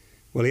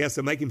 Well, he has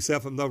to make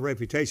himself of no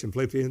reputation,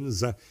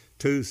 Philippians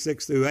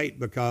 2:6-8,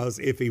 because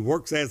if he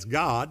works as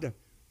God,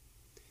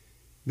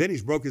 then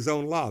he's broke his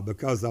own law,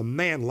 because a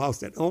man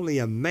lost it. Only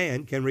a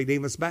man can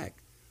redeem us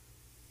back.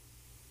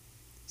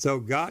 So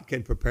God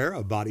can prepare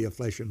a body of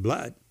flesh and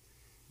blood,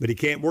 but he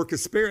can't work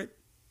as spirit.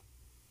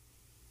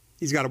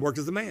 He's got to work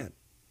as a man.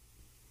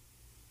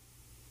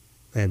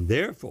 And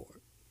therefore,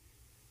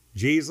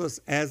 Jesus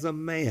as a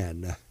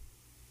man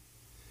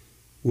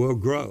will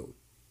grow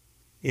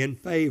in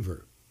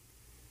favor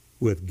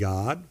with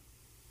God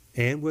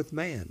and with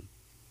man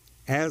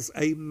as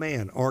a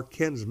man, or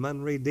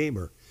kinsman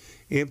redeemer,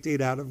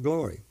 emptied out of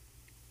glory.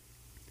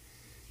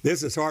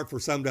 This is hard for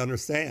some to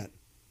understand,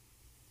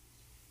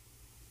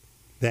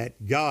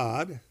 that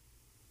God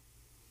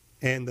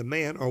and the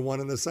man are one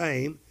and the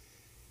same,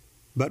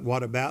 but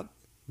what about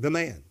the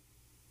man?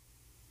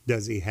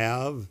 Does he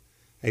have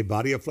a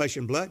body of flesh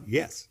and blood?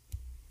 Yes.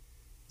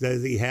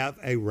 Does he have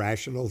a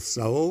rational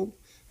soul,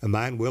 a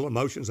mind, will,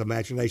 emotions,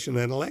 imagination,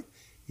 and intellect?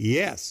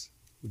 Yes,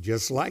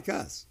 just like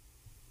us.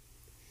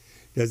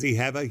 Does he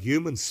have a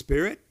human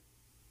spirit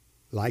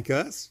like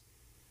us,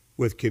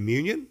 with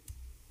communion,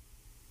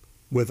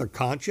 with a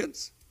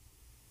conscience,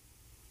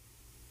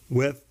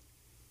 with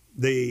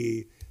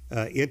the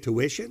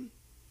intuition,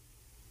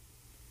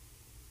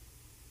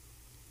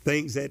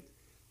 things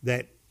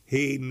that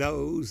he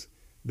knows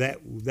that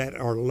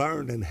are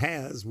learned and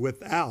has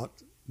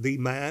without the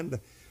mind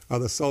or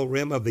the soul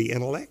realm of the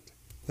intellect,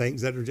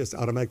 things that are just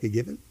automatically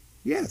given?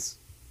 Yes.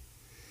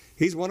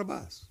 He's one of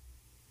us.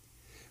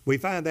 We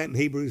find that in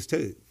Hebrews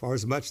 2. For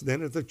as much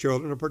then as the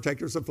children are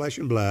partakers of flesh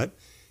and blood,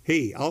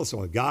 he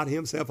also, God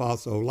himself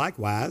also,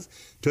 likewise,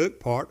 took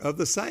part of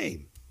the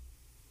same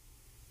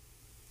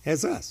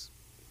as us,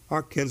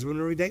 our kinsman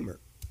and redeemer,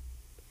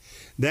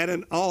 that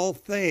in all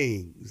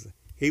things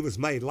he was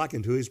made like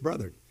unto his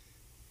brethren.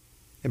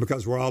 And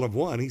because we're all of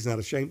one, he's not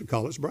ashamed to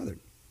call us brethren.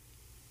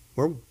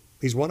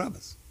 He's one of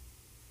us.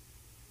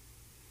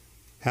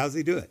 How does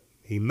he do it?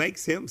 He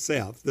makes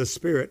himself the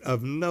spirit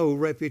of no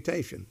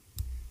reputation,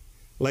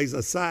 lays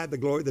aside the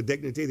glory, the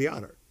dignity, the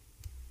honor.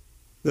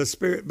 The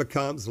spirit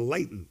becomes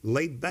latent,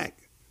 laid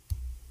back.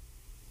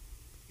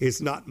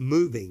 It's not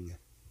moving.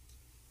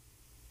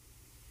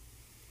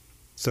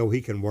 So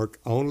he can work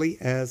only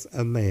as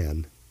a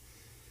man.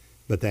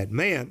 But that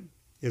man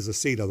is the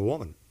seed of the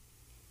woman.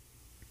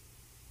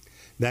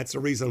 That's the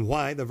reason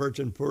why the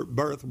virgin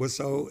birth was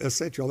so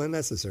essential and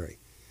necessary.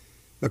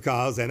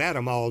 Because in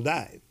Adam all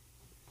died.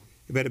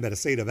 If it had been a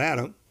seed of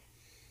Adam,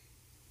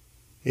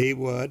 he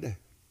would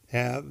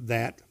have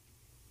that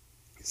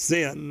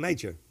sin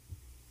nature.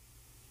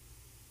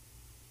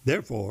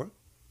 Therefore,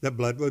 the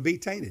blood would be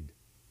tainted.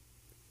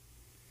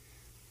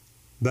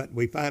 But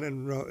we find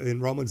in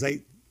Romans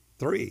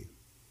 8:3,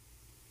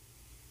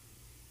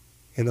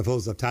 in the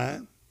fullness of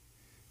time,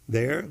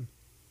 there,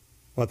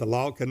 what the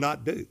law could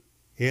not do,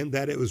 in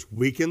that it was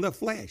weak in the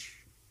flesh.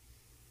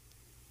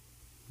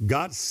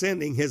 God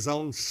sending his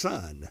own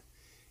son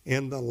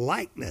in the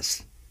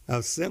likeness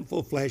of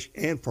sinful flesh,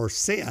 and for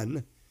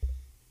sin,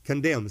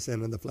 condemns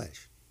sin in the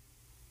flesh.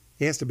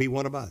 He has to be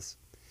one of us.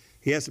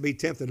 He has to be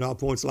tempted in all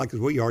points like as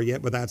we are,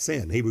 yet without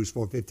sin. Hebrews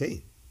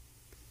 4:15.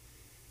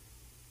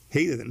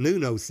 He that knew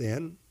no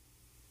sin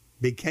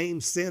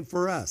became sin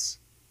for us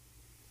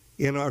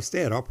in our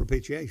stead, our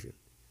propitiation,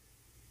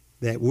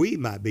 that we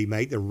might be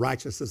made the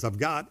righteousness of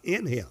God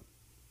in him.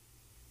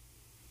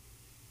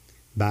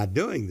 By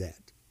doing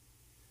that,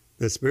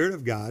 the Spirit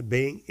of God,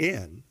 being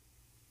in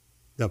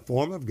the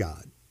form of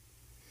God,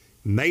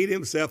 made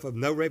himself of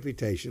no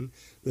reputation.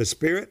 The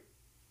Spirit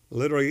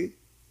literally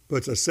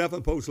puts a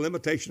self-imposed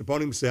limitation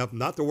upon himself,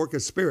 not to work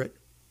as spirit,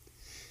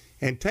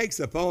 and takes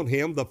upon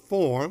him the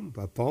form,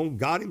 upon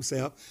God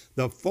himself,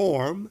 the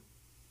form,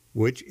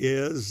 which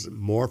is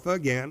morpha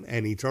again,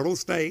 an eternal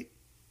state,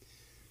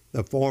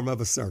 the form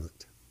of a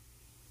servant,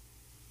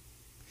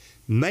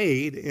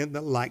 made in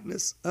the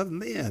likeness of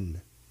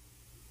men.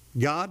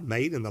 God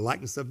made in the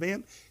likeness of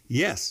men?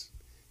 Yes.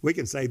 We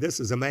can say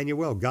this is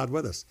Emmanuel, God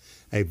with us.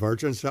 A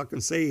virgin shall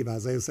conceive,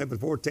 Isaiah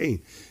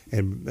 7:14,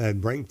 and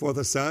bring forth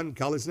a son,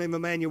 call his name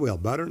Emmanuel.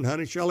 Butter and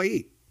honey shall he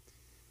eat,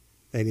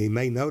 that he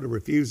may know to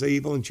refuse the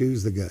evil and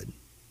choose the good.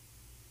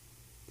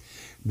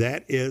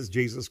 That is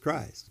Jesus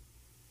Christ.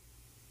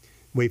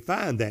 We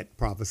find that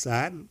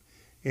prophesied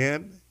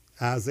in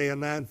Isaiah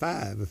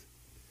 9:5.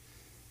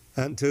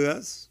 Unto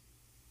us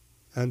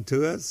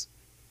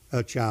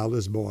a child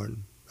is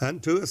born.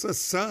 Unto us a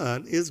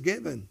son is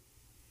given.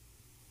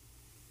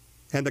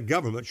 And the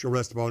government shall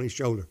rest upon his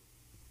shoulder.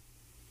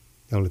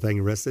 The only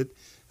thing rested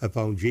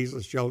upon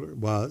Jesus' shoulder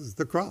was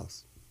the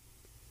cross.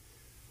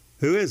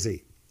 Who is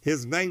he?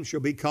 His name shall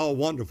be called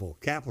Wonderful,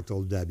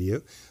 capital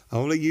W,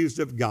 only used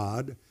of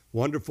God,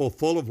 wonderful,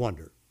 full of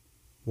wonder,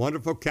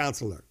 wonderful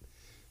counselor,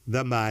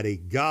 the mighty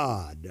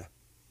God,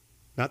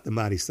 not the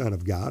mighty Son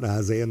of God,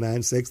 Isaiah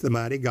 9:6, the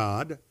mighty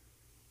God,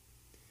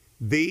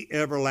 the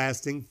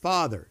everlasting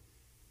Father.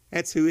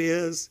 That's who he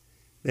is,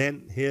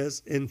 then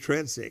his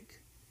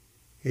intrinsic.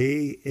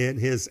 He, in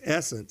his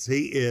essence,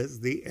 he is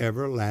the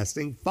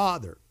everlasting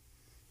Father,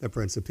 the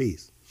Prince of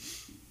Peace.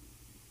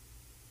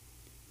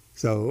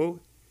 So,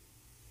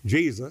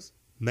 Jesus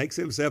makes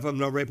himself of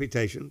no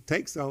reputation,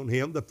 takes on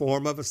him the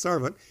form of a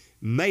servant,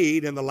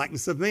 made in the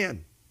likeness of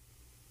men.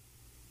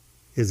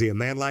 Is he a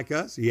man like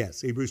us?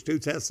 Yes. Hebrews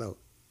 2 says so.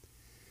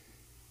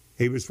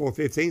 Hebrews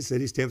 4:15 said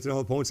he's tempted on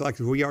all points like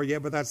as we are,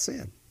 yet without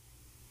sin.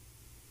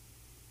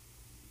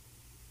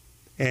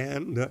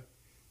 And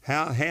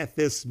how hath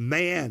this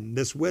man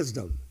this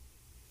wisdom?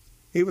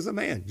 He was a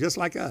man, just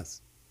like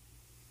us.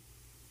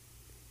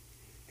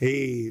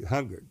 He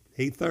hungered,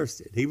 he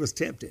thirsted, he was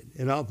tempted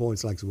in all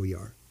points like as we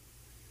are.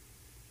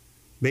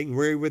 Being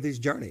weary with his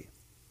journey.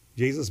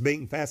 Jesus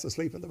being fast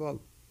asleep in the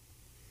boat.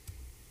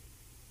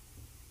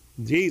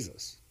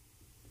 Jesus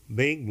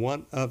being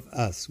one of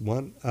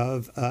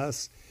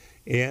us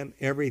in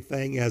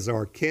everything as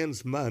our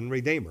kinsman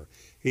redeemer.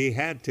 He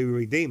had to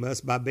redeem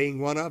us by being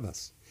one of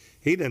us.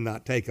 He did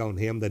not take on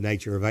him the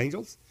nature of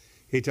angels.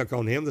 He took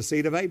on him the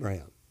seed of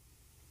Abraham.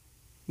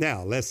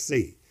 Now, let's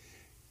see.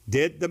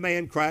 Did the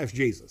man Christ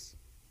Jesus,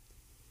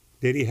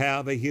 did he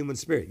have a human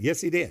spirit?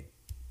 Yes, he did.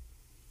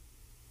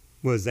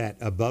 Was that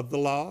above the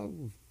law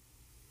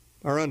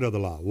or under the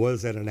law?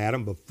 Was it an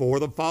Adam before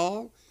the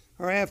fall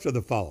or after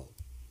the fall?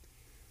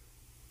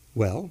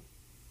 Well,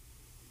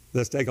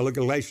 let's take a look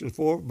at Galatians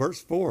 4,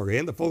 verse 4.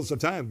 In the fullness of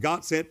time,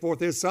 God sent forth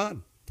his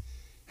Son.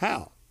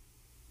 How?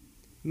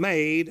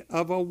 Made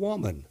of a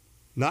woman.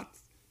 Not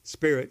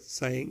Spirit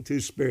saying to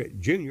Spirit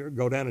Junior,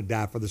 go down and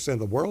die for the sin of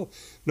the world.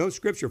 No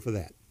scripture for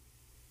that.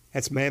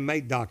 That's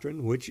man-made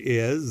doctrine, which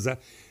is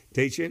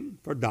teaching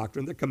for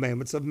doctrine the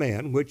commandments of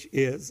man, which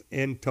is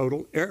in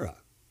total error.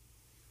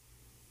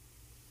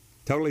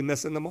 Totally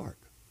missing the mark.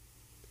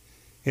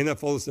 In the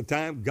fullness of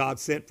time, God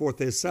sent forth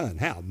his Son.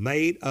 How?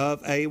 Made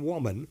of a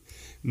woman,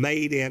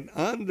 made in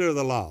under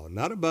the law,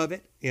 not above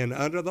it, in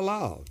under the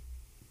law,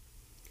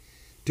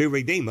 to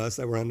redeem us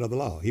that were under the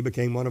law. He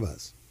became one of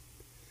us.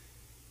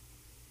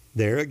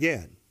 There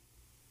again,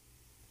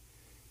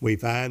 we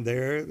find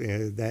there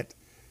that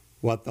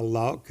what the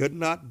law could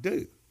not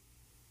do,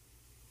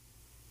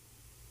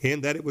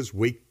 in that it was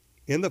weak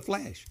in the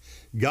flesh.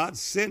 God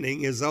sending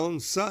his own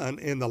Son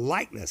in the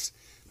likeness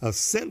of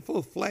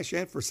sinful flesh,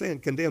 and for sin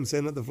condemns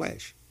sin of the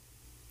flesh.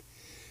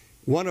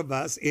 One of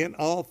us in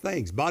all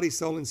things, body,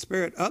 soul, and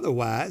spirit.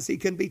 Otherwise, he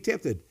can be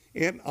tempted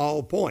in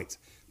all points.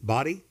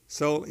 Body,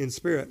 soul, and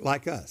spirit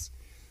like us.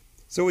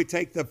 So we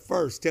take the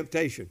first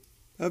temptation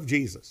of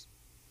Jesus.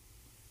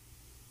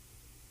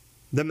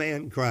 The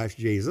man Christ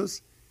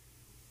Jesus.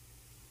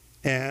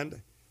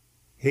 And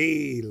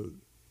he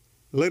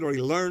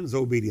literally learns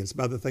obedience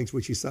by the things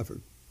which he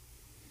suffered.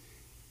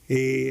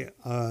 He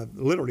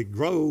literally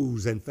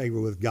grows in favor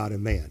with God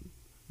and man.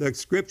 The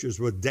scriptures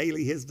were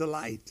daily his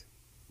delight.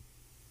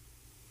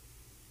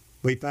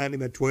 We find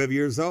him at 12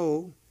 years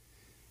old.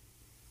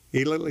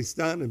 He literally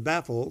stunned and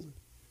baffled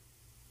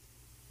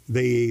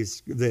the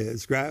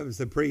scribes,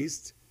 the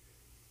priests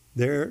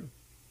there,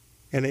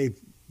 and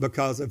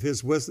because of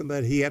his wisdom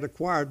that he had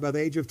acquired by the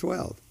age of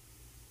 12.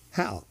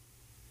 How?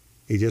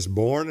 He just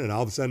born and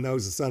all of a sudden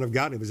knows the Son of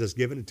God. It was just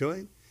given it to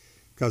him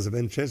because of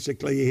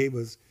intrinsically he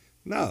was,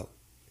 no.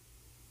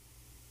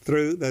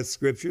 Through the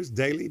scriptures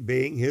daily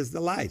being his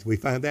delight. We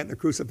find that in the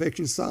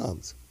crucifixion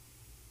Psalms.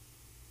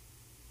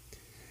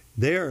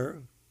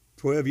 There,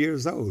 12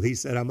 years old, he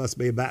said, I must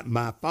be about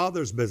my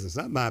Father's business,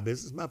 not my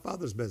business, my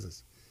Father's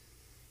business.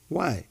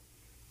 Why?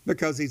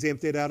 Because he's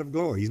emptied out of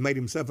glory. He's made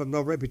himself of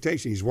no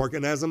reputation. He's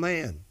working as a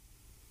man.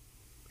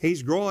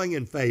 He's growing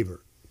in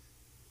favor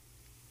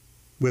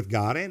with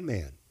God and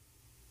man.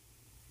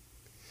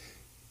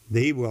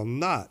 He will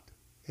not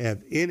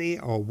have any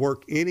or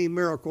work any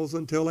miracles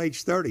until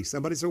age 30.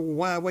 Somebody said, well,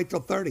 why wait till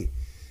 30?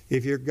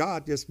 If you're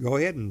God, just go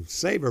ahead and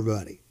save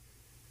everybody.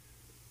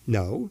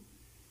 No,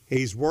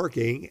 he's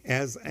working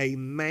as a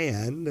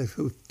man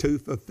to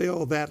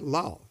fulfill that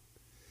law.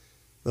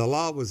 The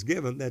law was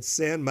given that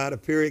sin might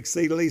appear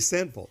exceedingly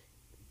sinful.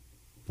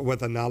 For with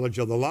the knowledge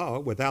of the law,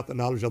 without the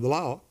knowledge of the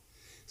law,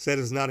 sin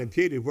is not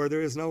imputed where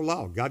there is no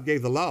law. God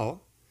gave the law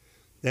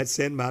that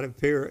sin might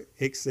appear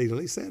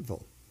exceedingly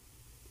sinful.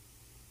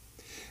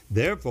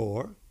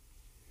 Therefore,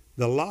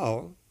 the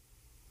law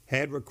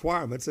had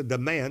requirements and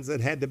demands that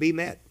had to be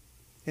met.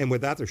 And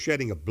without the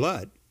shedding of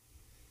blood,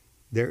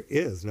 there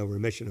is no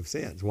remission of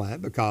sins. Why?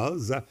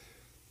 Because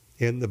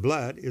in the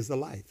blood is the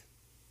life.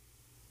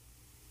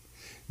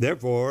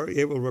 Therefore,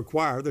 it will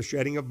require the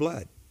shedding of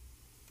blood.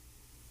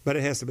 But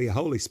it has to be a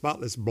holy,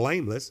 spotless,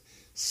 blameless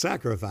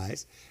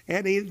sacrifice.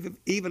 And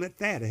even at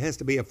that, it has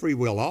to be a free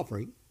will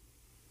offering.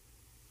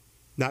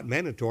 Not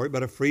mandatory,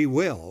 but a free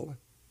will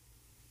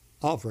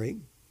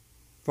offering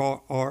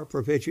for our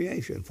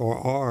propitiation, for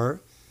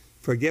our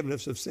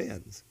forgiveness of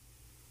sins,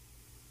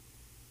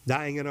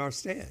 dying in our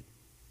stead.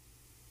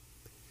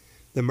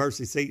 The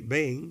mercy seat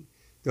being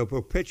the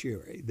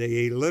propitiatory,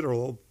 the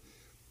literal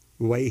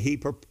way he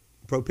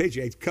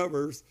propitiates,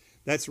 covers.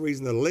 That's the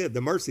reason the lid,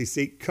 the mercy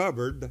seat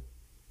covered,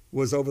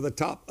 was over the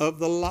top of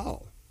the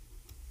law.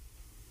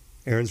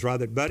 Aaron's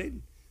rod that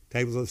budded,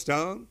 tables of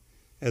stone,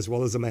 as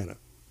well as the manna.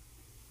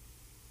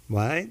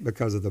 Why?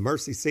 Because of the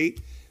mercy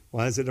seat.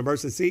 Why is it a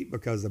mercy seat?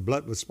 Because the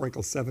blood was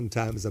sprinkled 7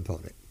 times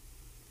upon it.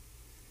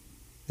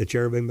 The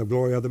cherubim, the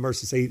glory of the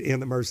mercy seat, in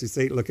the mercy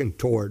seat, looking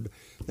toward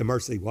the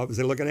mercy. What was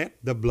it looking at?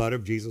 The blood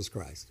of Jesus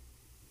Christ.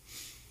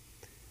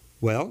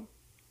 Well,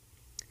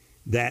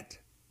 that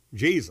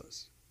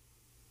Jesus,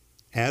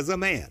 as a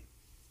man,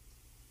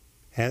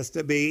 has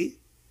to be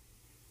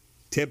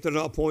tempted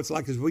at all points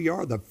like as we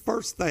are. The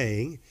first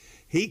thing,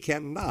 he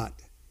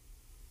cannot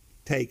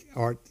take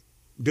or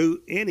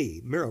do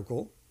any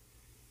miracle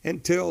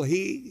until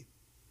he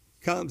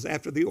comes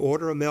after the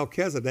order of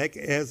Melchizedek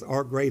as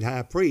our great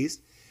high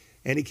priest,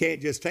 and he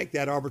can't just take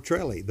that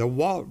arbitrarily. The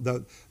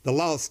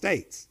law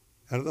states,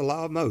 under the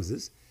law of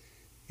Moses,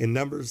 in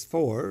Numbers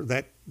 4,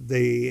 that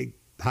the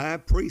high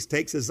priest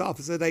takes his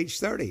office at age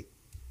 30.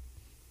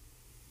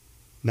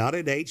 Not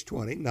at age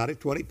 20, not at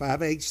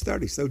 25, age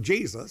 30. So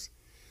Jesus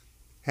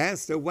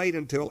has to wait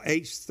until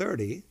age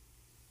 30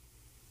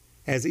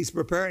 as he's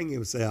preparing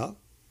himself.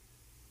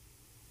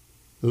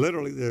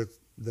 Literally,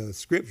 the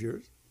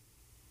scriptures,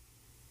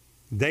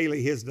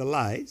 daily his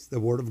delights, the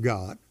word of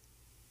God,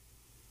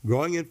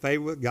 growing in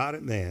favor with God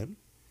and man,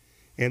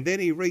 and then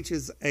he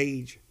reaches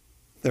age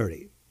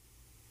 30.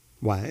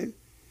 Why?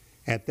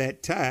 At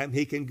that time,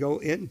 he can go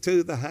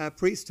into the high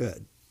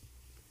priesthood.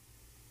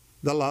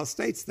 The law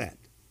states that.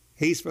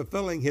 He's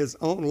fulfilling his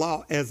own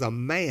law as a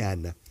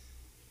man,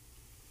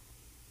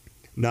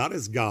 not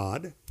as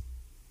God.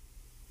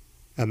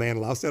 A man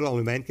lost that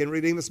only man can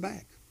redeem us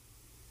back.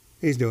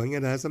 He's doing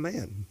it as a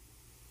man.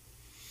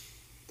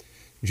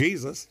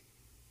 Jesus,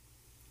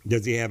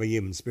 does he have a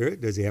human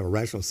spirit? Does he have a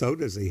rational soul?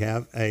 Does he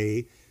have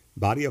a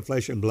body of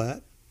flesh and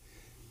blood?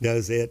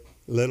 Does it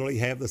literally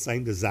have the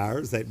same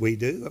desires that we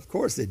do? Of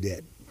course it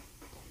did.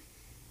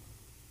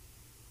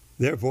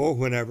 Therefore,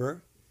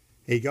 whenever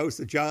he goes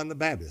to John the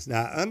Baptist,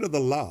 now under the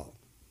law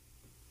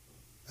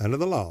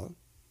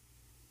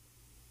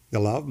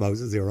of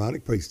Moses, the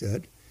Aaronic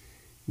priesthood,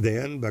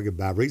 then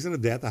by reason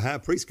of death, the high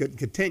priest couldn't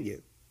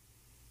continue.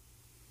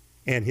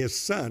 And his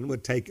son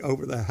would take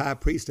over the high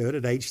priesthood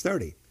at age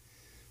 30.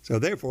 So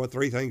therefore,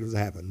 3 things would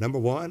happen. Number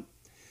 1,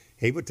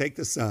 he would take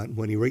the son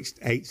when he reached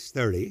age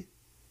 30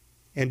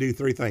 and do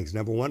 3 things.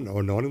 Number 1,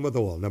 anoint him with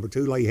oil. Number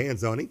 2, lay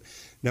hands on him.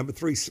 Number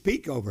 3,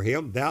 speak over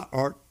him. Thou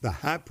art the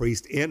high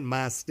priest in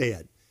my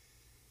stead.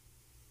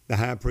 The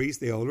high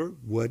priest, the older,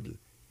 would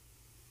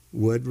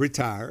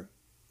retire.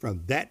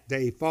 From that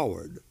day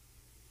forward,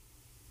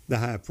 the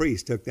high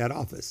priest took that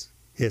office,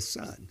 his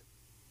son,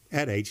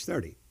 at age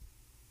 30.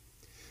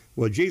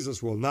 Well,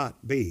 Jesus will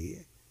not be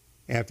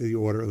after the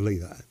order of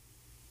Levi.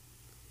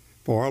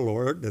 For our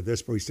Lord, that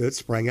this priesthood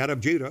sprang out of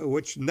Judah,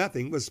 which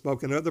nothing was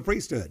spoken of the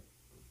priesthood.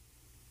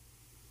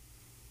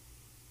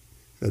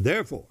 So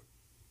therefore,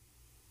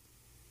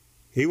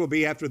 he will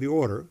be after the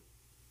order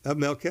of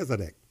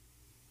Melchizedek.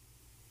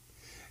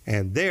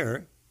 And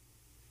there,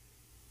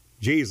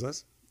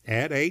 Jesus,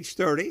 at age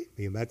 30,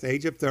 being at the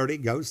age of 30,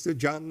 goes to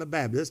John the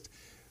Baptist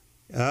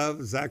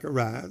of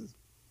Zacharias,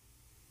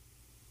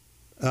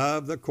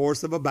 of the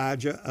course of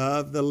Abijah,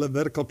 of the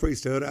Levitical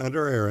priesthood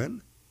under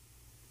Aaron,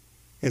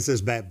 and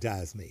says,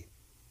 baptize me. He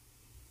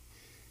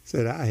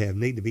said, I have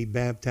need to be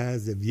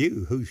baptized of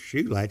you, whose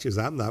shoe latches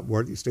I'm not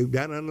worthy to stoop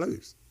down and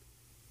unloose.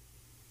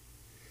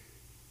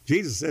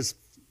 Jesus says,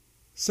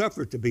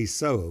 suffer to be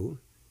so,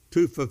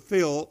 to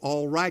fulfill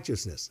all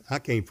righteousness. I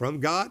came from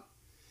God,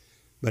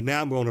 but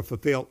now I'm going to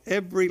fulfill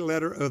every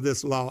letter of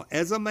this law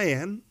as a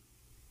man,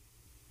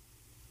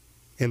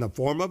 in the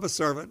form of a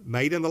servant,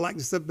 made in the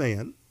likeness of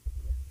man,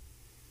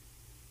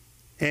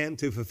 and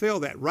to fulfill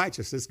that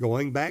righteousness,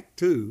 going back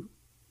to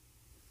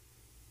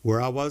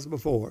where I was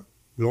before,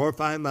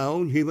 glorifying my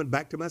own human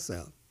back to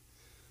myself.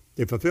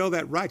 To fulfill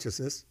that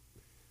righteousness,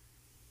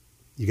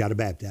 you got to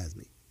baptize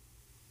me.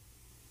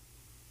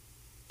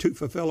 To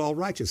fulfill all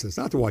righteousness,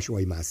 not to wash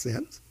away my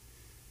sins.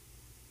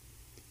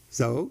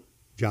 So,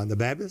 John the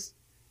Baptist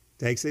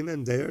takes him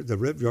in there, the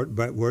river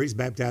Jordan, where he's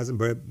baptizing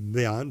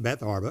beyond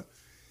Beth Arba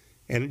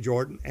and in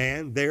Jordan,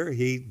 and there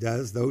he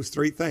does those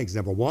 3 things.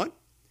 Number 1,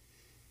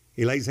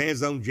 he lays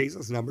hands on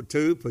Jesus. Number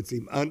 2, puts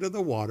him under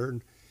the water,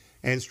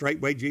 and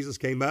straightway Jesus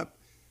came up.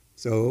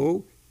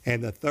 So,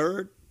 and the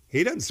 3rd,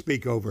 he doesn't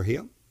speak over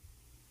him.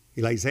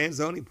 He lays hands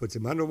on him, puts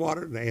him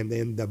underwater, and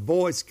then the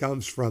voice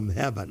comes from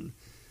heaven.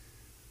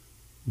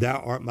 Thou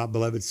art my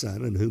beloved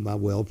Son, in whom I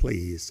well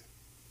pleased.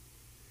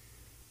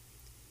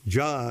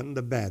 John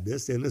the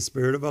Baptist, in the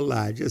spirit of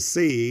Elijah,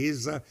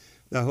 sees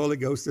the Holy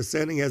Ghost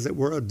descending as it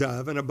were a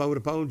dove and abode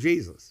upon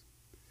Jesus.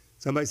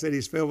 Somebody said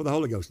he's filled with the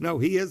Holy Ghost. No,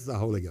 he is the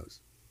Holy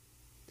Ghost.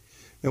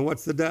 And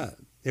what's the dove?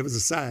 It was a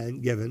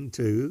sign given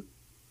to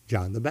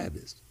John the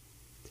Baptist,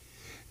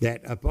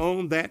 that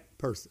upon that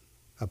person,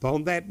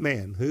 upon that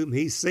man whom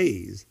he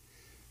sees,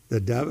 the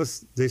dove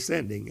is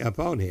descending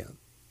upon him,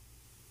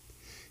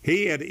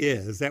 he it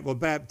is that will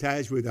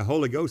baptize with the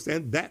Holy Ghost,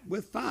 and that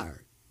with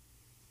fire.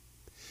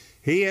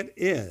 He it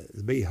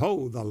is,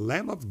 behold, the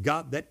Lamb of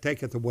God that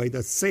taketh away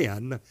the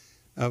sin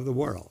of the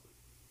world.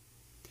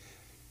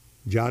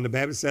 John the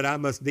Baptist said, I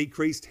must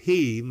decrease,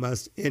 he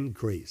must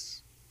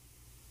increase.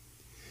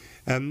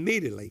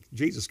 Immediately,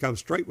 Jesus comes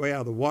straightway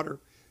out of the water.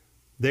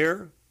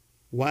 There,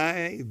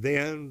 why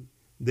then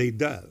the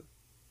dove?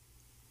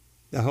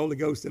 The Holy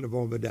Ghost in the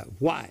form of a dove.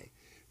 Why?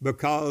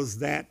 Because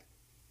that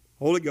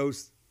Holy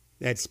Ghost,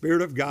 that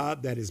Spirit of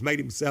God that has made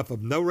himself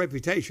of no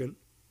reputation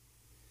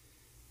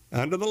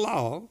under the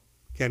law,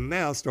 can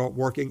now start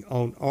working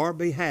on our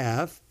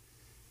behalf.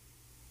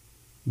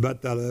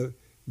 But the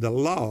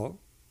law,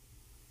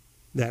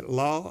 that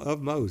law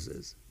of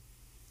Moses,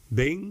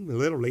 being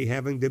literally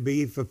having to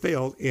be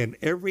fulfilled in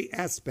every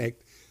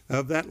aspect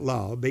of that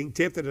law, being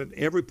tempted at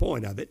every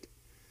point of it,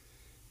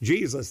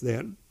 Jesus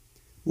then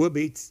will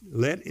be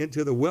led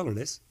into the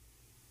wilderness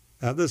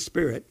of the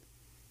Spirit,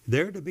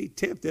 there to be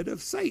tempted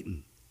of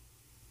Satan.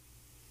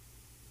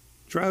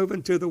 Drove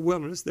into the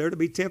wilderness there to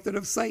be tempted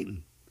of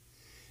Satan.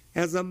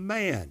 As a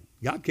man,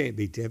 God can't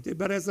be tempted,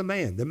 but as a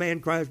man, the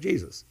man Christ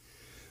Jesus,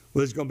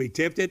 well, he's going to be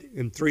tempted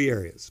in three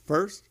areas.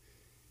 First,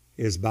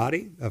 his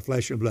body of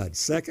flesh and blood.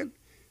 Second,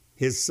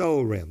 his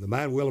soul realm, the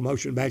mind, will,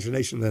 emotion,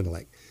 imagination, and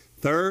intellect.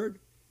 Third,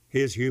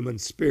 his human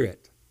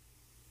spirit,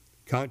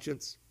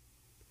 conscience,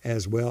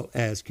 as well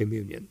as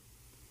communion.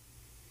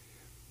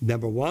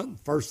 Number one,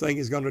 first thing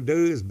he's going to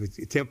do is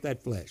tempt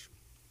that flesh.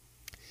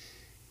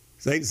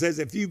 Satan says,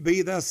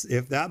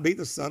 if thou be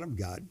the Son of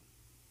God,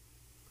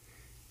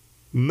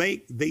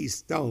 make these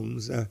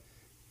stones,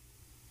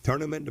 turn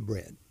them into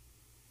bread.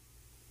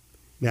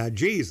 Now,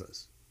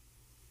 Jesus,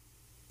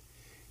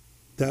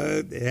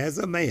 as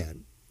a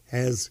man,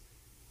 has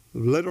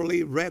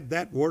literally read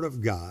that word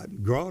of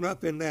God, grown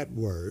up in that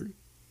word.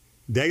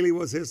 Daily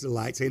was his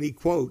delights, and he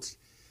quotes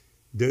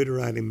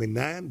Deuteronomy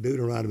 9,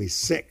 Deuteronomy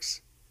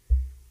 6.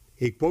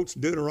 He quotes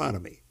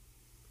Deuteronomy,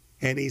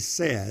 and he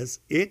says,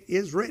 it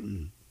is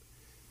written,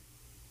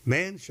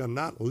 man shall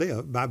not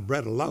live by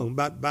bread alone,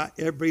 but by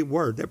every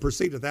word that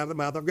proceedeth out of the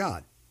mouth of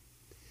God.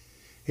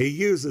 He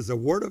uses the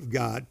word of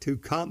God to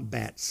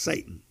combat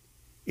Satan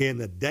in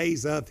the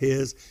days of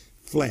his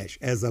flesh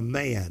as a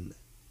man.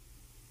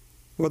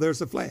 Well, there's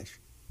the flesh.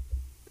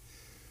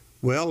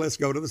 Well, let's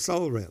go to the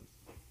soul realm.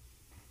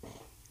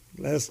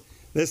 Let's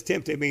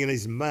tempt him in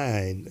his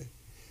mind.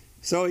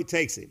 So he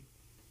takes him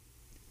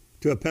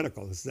to a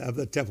pinnacle of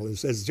the temple and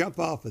says, jump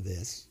off of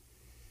this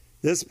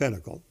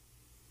pinnacle,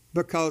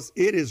 because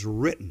it is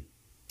written.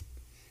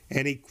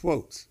 And he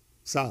quotes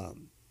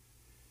Psalm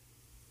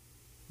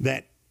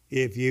that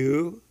if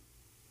you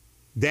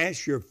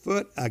dash your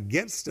foot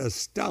against a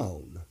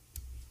stone,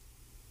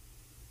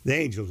 the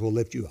angels will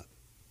lift you up.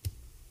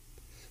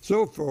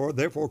 So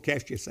therefore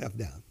cast yourself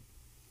down.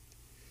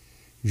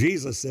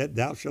 Jesus said,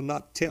 thou shalt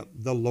not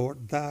tempt the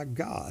Lord thy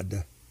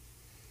God.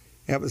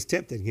 That was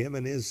tempting him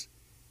in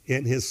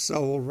his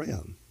soul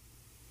realm.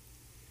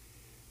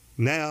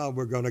 Now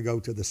we're going to go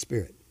to the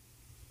spirit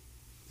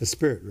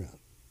realm.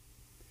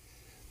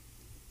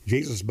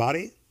 Jesus'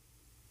 body,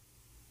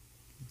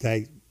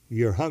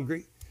 you're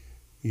hungry.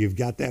 You've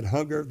got that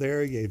hunger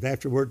there.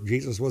 Afterward,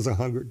 Jesus was a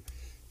hungered.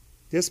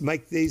 Just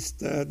make these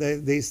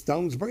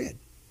stones bread.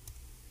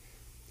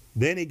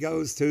 Then he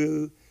goes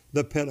to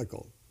the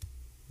pinnacle,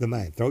 the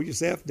mind. Throw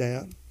yourself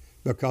down,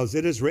 because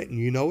it is written.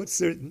 You know it's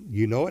certain.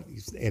 You know it,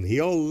 and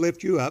he'll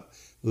lift you up,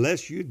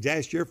 lest you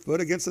dash your foot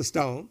against a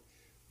stone.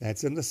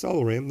 That's in the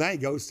soul realm. Now he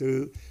goes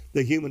to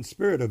the human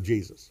spirit of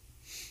Jesus.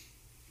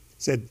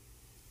 Said,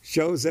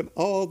 shows them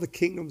all the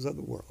kingdoms of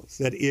the world.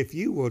 Said, if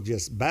you will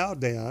just bow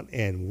down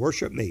and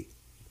worship me,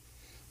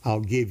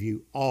 I'll give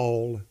you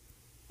all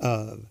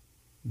of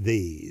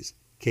these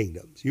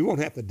kingdoms. You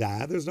won't have to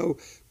die. There's no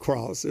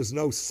cross. There's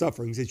no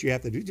sufferings that you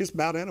have to do. Just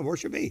bow down and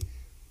worship me.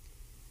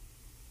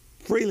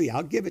 Freely,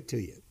 I'll give it to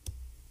you.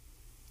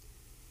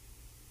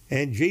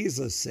 And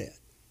Jesus said,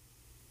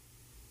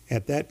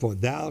 at that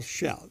point, thou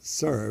shalt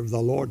serve the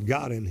Lord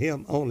God, and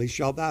him only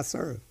shalt thou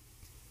serve.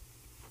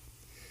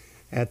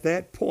 At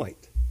that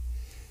point,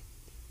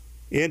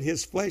 in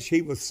his flesh,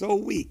 he was so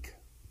weak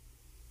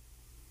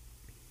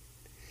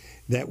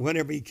that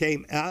whenever he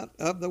came out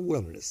of the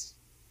wilderness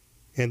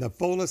in the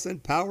fullness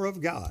and power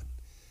of God,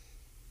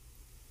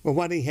 well,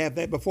 why did he have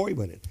that before he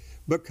went in?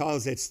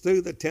 Because it's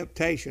through the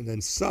temptation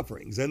and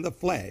sufferings in the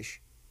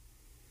flesh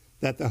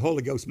that the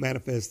Holy Ghost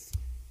manifests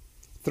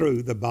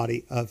through the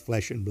body of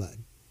flesh and blood.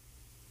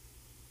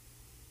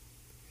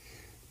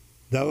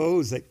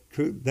 those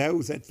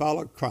that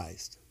follow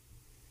Christ.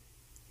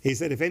 He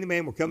said, if any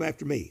man will come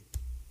after me,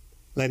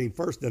 let him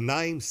first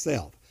deny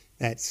himself,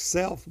 that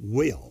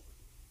self-will.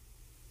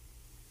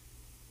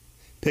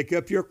 Pick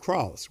up your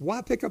cross.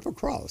 Why pick up a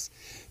cross?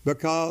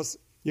 Because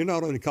you're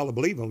not only called to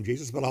believe on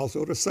Jesus, but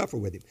also to suffer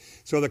with him.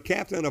 So the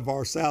captain of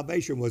our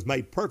salvation was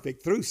made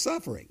perfect through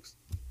sufferings.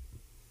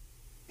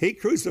 He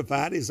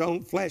crucified his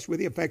own flesh with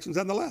the affections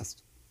and the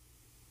lust.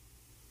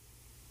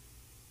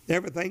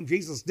 Everything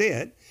Jesus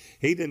did,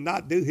 he did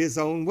not do his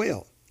own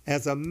will.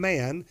 As a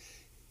man,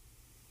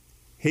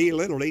 he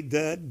literally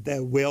did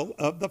the will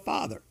of the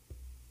Father.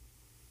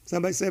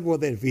 Somebody said, well,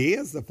 then if he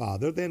is the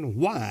Father, then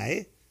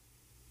why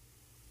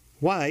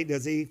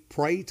does he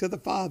pray to the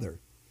Father?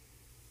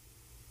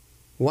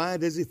 Why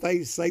does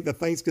he say the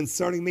things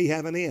concerning me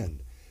have an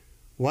end?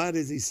 Why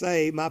does he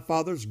say, my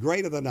Father's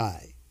greater than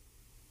I?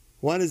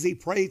 Why does he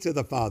pray to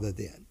the Father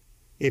then,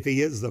 if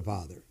he is the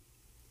Father?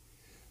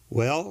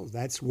 Well,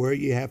 that's where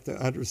you have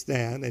to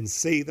understand and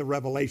see the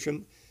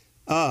revelation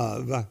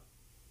of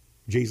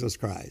Jesus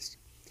Christ.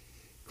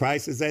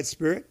 Christ is that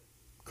Spirit.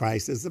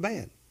 Christ is the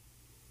man.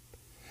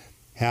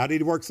 How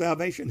did he work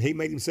salvation? He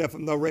made himself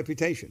of no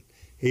reputation.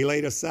 He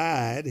laid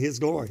aside his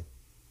glory.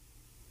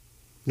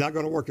 He's not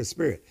going to work a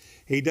spirit.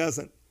 He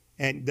doesn't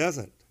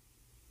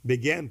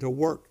begin to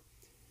work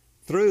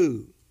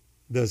through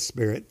the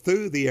Spirit,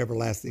 through the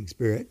everlasting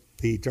Spirit,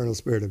 the eternal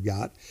Spirit of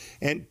God,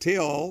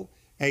 until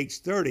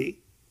age 30,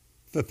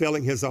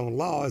 fulfilling his own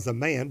law as a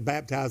man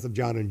baptized of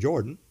John and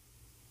Jordan.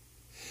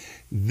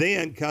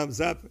 Then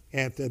comes up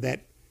after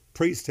that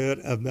priesthood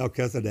of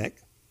Melchizedek.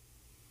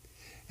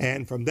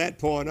 And from that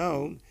point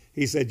on,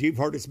 he said, you've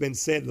heard it's been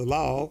said in the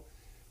law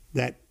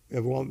that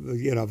if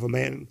a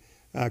man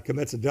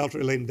commits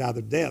adultery, leading to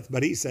either death.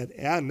 But he said,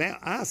 now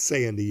I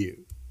say unto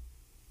you.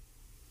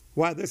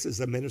 Why, this is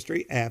a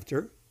ministry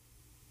after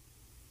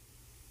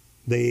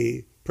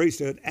the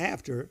priesthood,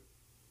 after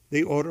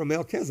the order of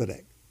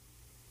Melchizedek.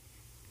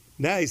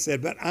 Now he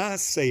said, but I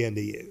say unto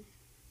you.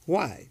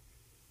 Why?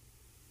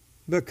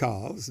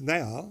 Because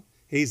now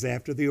he's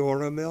after the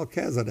order of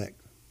Melchizedek.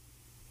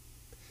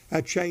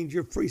 A change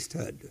of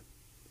priesthood.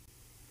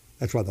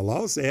 That's what the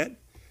law said.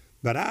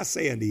 But I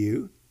say unto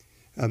you,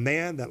 a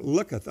man that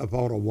looketh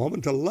upon a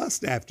woman to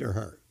lust after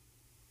her,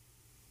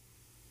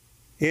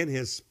 in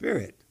his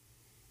spirit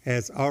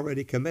has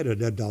already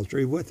committed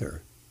adultery with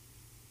her.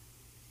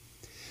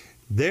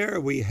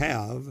 There we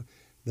have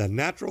the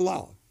natural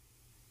law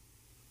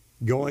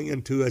going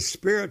into a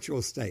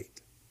spiritual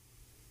state.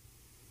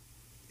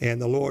 And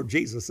the Lord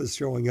Jesus is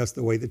showing us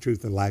the way, the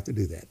truth, and life to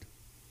do that.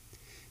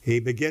 He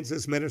begins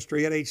his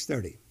ministry at age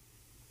 30.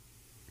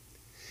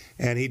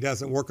 And he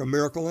doesn't work a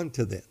miracle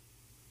until then.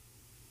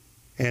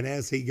 And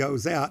as he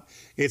goes out,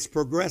 it's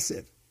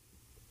progressive.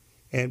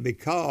 And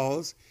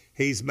because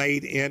he's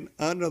made in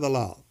under the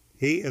law,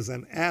 he is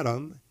an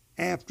Adam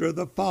after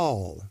the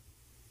fall,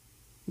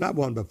 not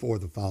one before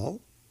the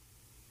fall.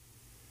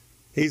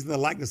 He's in the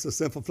likeness of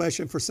sinful flesh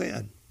and for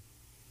sin.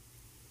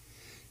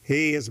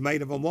 He is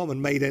made of a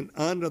woman made in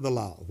under the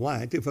law.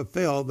 Why? To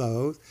fulfill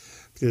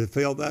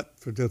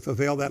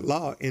that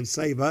law and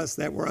save us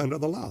that were under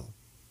the law.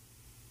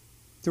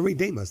 To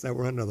redeem us that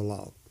were under the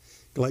law.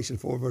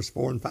 Galatians 4, verse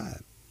 4 and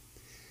 5.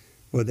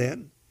 Well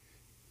then,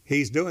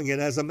 he's doing it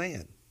as a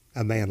man.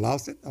 A man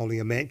lost it. Only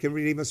a man can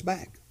redeem us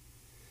back.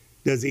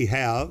 Does he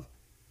have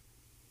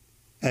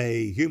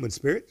a human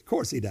spirit? Of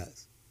course he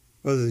does.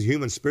 Was his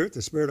human spirit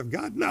the Spirit of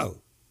God?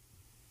 No.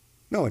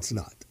 No, it's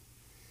not.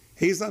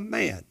 He's a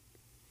man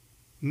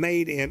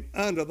made in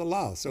under the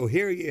law. So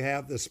here you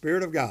have the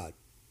Spirit of God.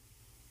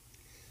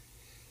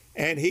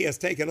 And he has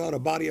taken on a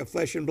body of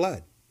flesh and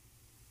blood,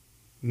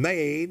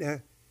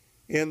 made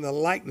in the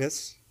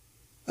likeness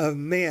of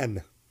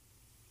men,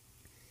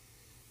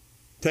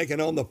 taken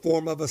on the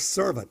form of a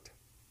servant.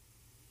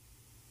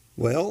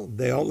 Well,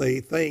 the only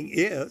thing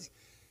is,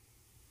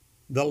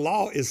 the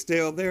law is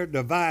still there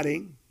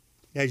dividing.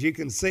 As you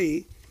can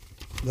see,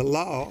 the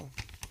law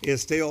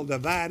is still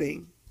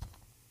dividing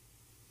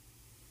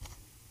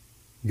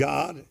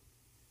God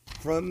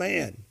from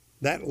man.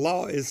 That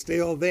law is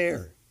still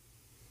there,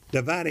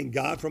 dividing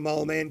God from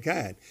all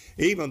mankind.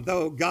 Even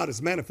though God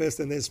is manifest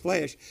in his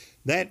flesh,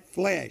 that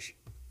flesh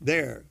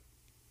there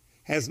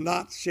has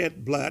not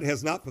shed blood,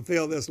 has not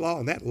fulfilled this law,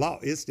 and that law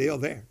is still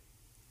there.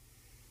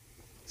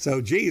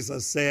 So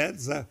Jesus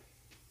says,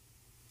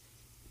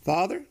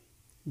 Father,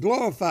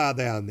 glorify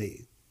thou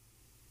me.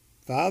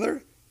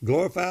 Father,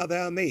 glorify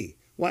thou me.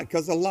 Why?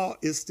 Because the law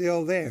is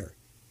still there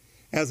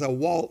as a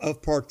wall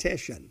of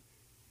partition.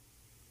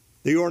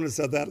 The ordinance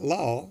of that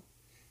law,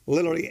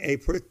 literally a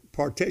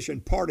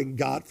partition parting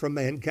God from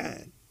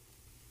mankind.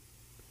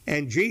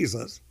 And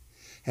Jesus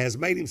has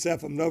made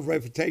himself of no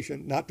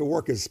reputation, not to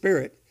work as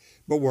spirit,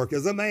 but work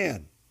as a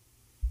man.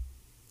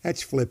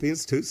 That's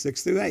Philippians 2,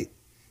 6 through 8.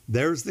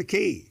 There's the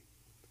key.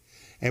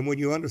 And when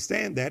you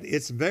understand that,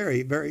 it's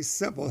very, very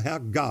simple how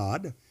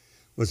God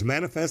was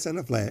manifest in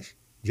the flesh,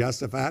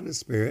 justified in the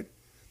spirit,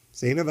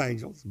 seen of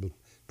angels,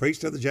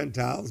 preached to the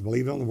Gentiles,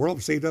 believed on the world,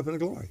 received up in the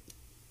glory.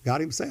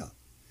 God himself.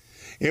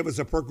 It was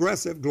a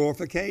progressive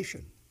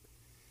glorification.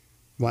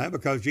 Why?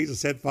 Because Jesus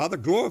said, Father,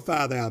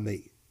 glorify thou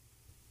me.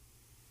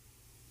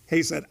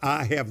 He said,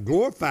 I have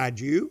glorified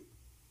you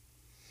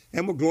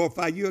and will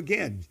glorify you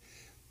again.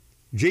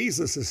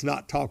 Jesus is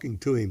not talking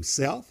to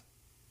himself.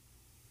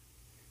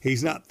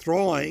 He's not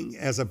throwing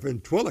as a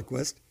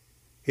ventriloquist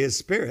his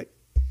spirit.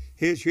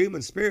 His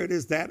human spirit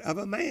is that of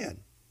a man,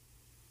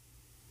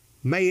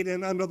 made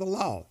and under the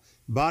law,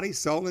 body,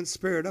 soul, and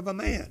spirit of a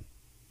man,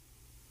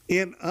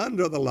 in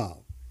under the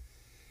law.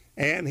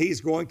 And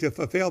he's going to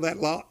fulfill that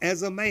law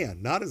as a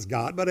man, not as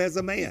God, but as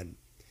a man.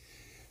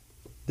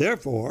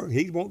 Therefore,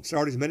 he won't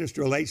start his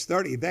ministry till age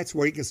 30. That's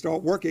where he can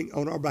start working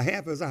on our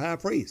behalf as a high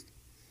priest.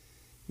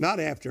 Not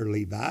after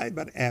Levi,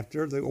 but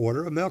after the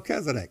order of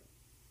Melchizedek.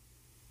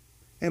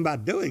 And by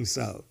doing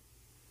so,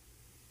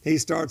 he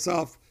starts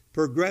off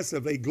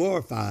progressively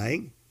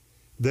glorifying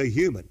the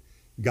human.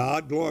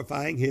 God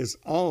glorifying his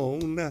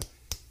own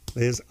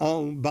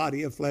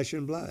body of flesh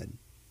and blood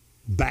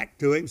back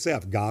to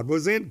himself. God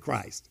was in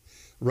Christ,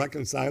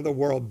 reconciling the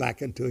world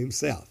back into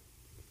himself.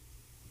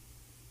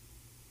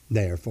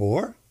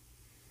 Therefore,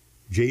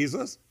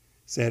 Jesus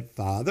said,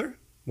 Father,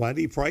 why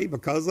did he pray?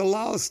 Because the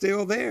law is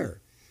still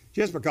there.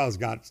 Just because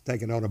God's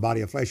taken on a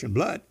body of flesh and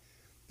blood,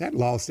 that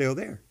law is still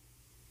there.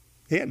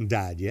 He hadn't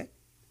died yet.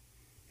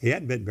 He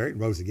hadn't been buried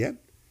and rose again.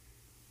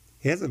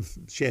 He hasn't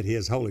shed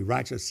his holy,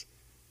 righteous,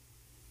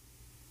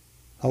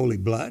 holy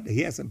blood.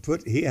 He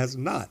has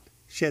not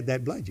shed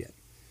that blood yet.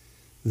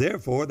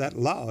 Therefore, that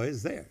law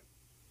is there.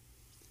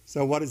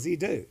 So what does he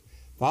do?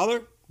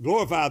 Father,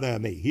 glorify thou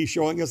me. He's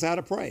showing us how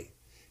to pray.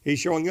 He's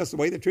showing us the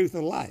way, the truth,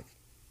 and life.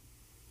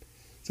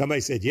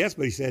 Somebody said, yes,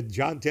 but he said,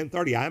 John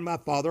 10:30, I and my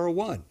Father are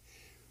one.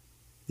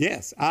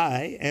 Yes,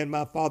 I and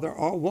my Father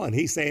are one.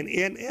 He's saying,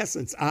 in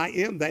essence, I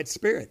am that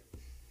Spirit.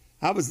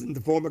 I was in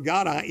the form of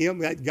God. I am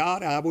that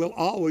God. I will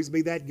always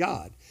be that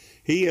God.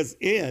 He is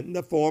in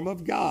the form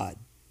of God.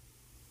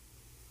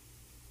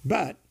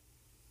 But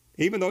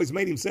even though he's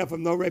made himself of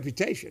no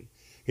reputation,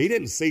 he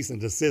didn't cease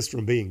and desist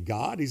from being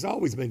God. He's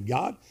always been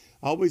God,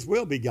 always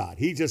will be God.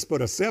 He just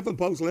put a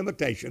self-imposed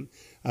limitation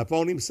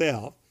upon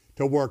himself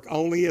to work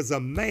only as a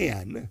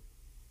man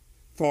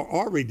for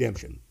our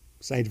redemption,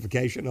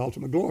 sanctification, and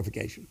ultimate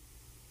glorification.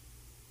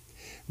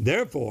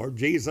 Therefore,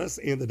 Jesus,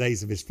 in the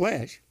days of his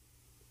flesh,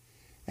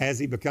 as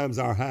he becomes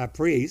our high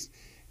priest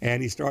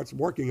and he starts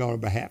working on our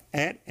behalf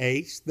at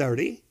age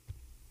 30,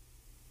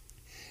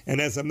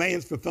 and as a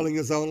man's fulfilling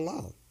his own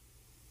law,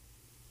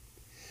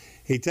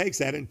 he takes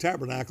that in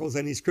tabernacles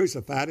and he's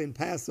crucified in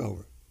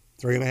Passover,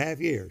 3.5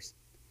 years.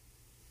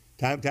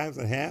 Times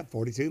and a half,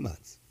 42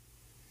 months.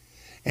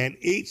 And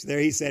each there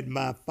he said,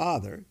 my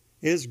Father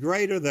is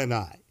greater than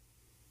I.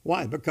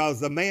 Why? Because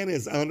the man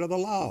is under the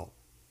law.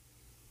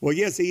 Well,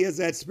 yes, he is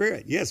that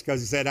Spirit. Yes, because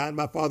he said, I and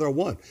my Father are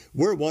one.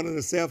 We're one in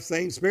the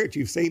self-same Spirit.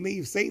 You've seen me,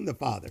 you've seen the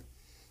Father.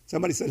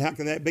 Somebody said, how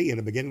can that be? In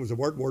the beginning was the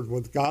Word was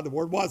with God, the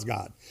Word was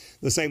God.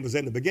 The same was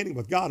in the beginning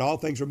with God. All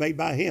things were made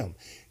by him.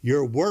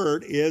 Your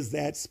Word is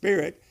that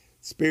Spirit.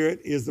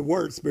 Spirit is the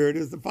Word. Spirit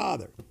is the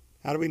Father.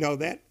 How do we know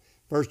that?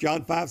 1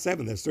 John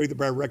 5:7, there's three that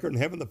bear record in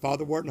heaven, the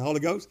Father, Word, and the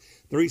Holy Ghost.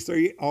 These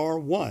three are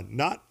one,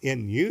 not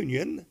in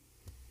union.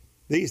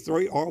 These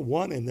three are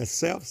one in the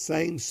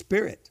self-same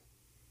Spirit.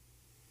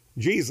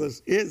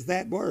 Jesus is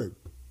that Word.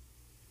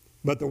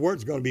 But the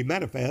Word's going to be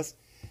manifest,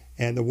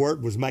 and the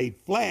Word was made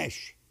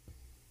flesh.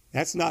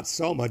 That's not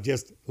soma,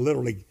 just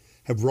literally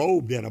have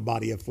robed in a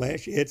body of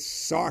flesh. It's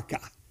sarka,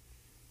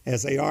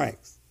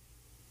 S-A-R-X.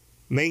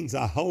 Means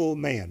a whole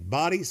man,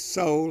 body,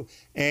 soul,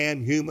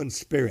 and human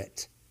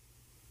spirit.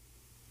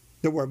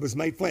 The Word was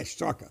made flesh,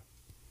 sarka.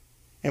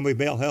 And we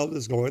beheld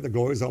his glory. The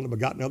glory is only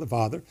begotten of the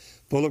Father,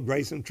 full of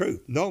grace and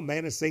truth. No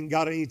man has seen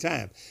God at any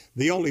time.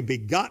 The only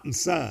begotten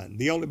Son,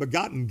 the only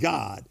begotten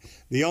God,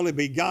 the only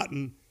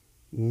begotten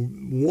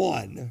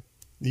one,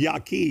 the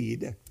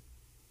Yaqid,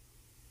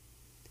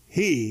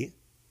 he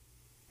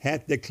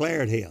hath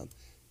declared him.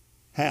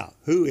 How?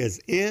 Who is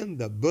in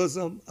the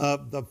bosom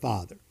of the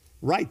Father.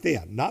 Right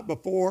there, not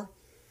before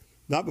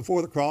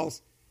the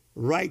cross,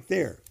 right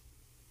there.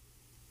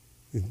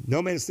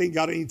 No man has seen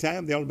God at any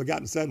time, the only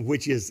begotten Son,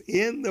 which is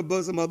in the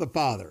bosom of the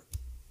Father.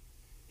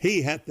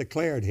 He hath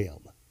declared him.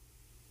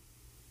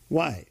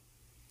 Why?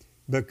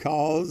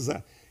 Because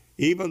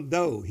even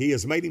though he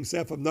has made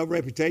himself of no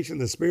reputation,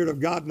 the Spirit of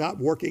God not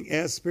working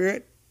as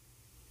Spirit,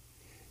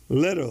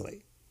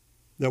 literally,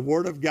 the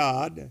Word of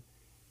God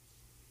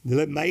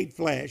made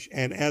flesh,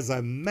 and as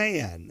a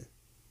man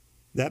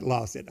that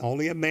lost it,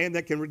 only a man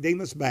that can redeem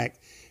us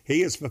back,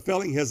 he is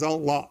fulfilling his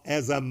own law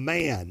as a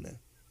man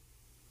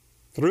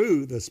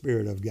through the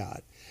Spirit of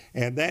God.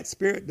 And that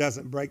Spirit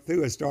doesn't break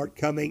through and start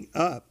coming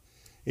up,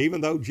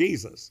 even though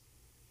Jesus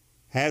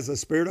has the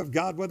Spirit of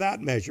God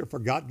without measure, for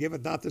God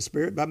giveth not the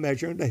Spirit by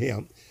measure unto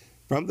him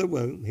from the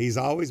womb. He's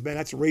always been.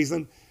 That's the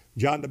reason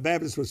John the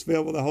Baptist was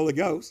filled with the Holy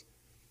Ghost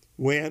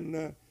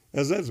when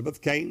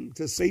Elizabeth came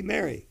to see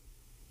Mary.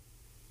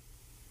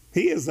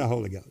 He is the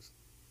Holy Ghost.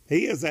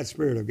 He is that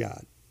Spirit of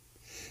God.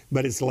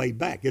 But it's laid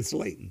back. It's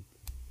latent.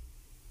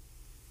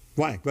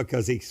 Why?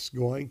 Because he's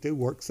going to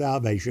work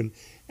salvation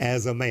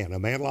as a man. A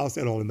man lost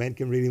and only man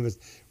can redeem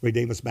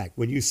us back.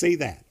 When you see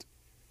that,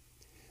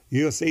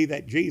 you'll see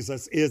that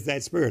Jesus is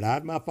that Spirit. I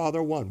and my Father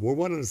are one. We're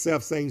one in the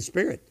self-same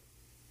Spirit.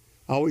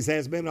 Always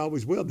has been,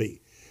 always will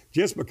be.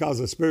 Just because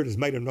the Spirit is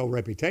made of no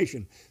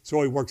reputation,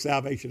 so he works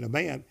salvation of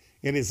man.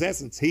 In his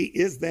essence, he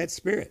is that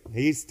Spirit.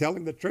 He's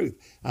telling the truth.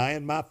 I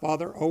and my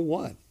Father are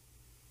one.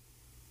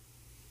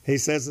 He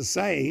says the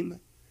same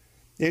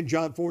in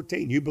John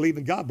 14. You believe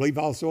in God, believe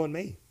also in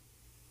me.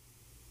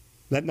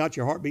 Let not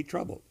your heart be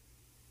troubled.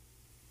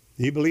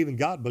 You believe in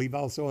God, believe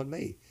also in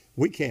me.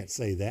 We can't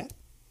say that,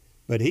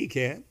 but he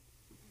can,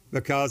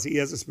 because he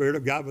is the Spirit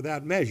of God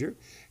without measure,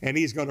 and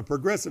he's going to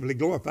progressively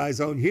glorify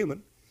his own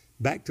human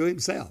back to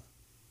himself.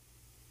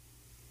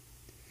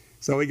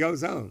 So he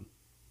goes on.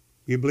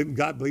 You believe in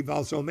God, believe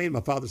also in me. In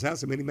my Father's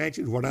house are many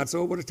mansions. Were not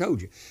so, I would have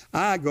told you.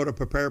 I go to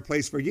prepare a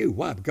place for you.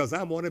 Why? Because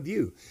I'm one of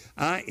you.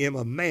 I am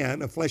a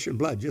man of flesh and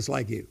blood, just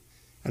like you.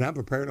 And I'm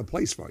preparing a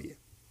place for you.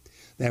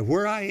 That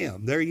where I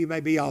am, there you may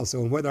be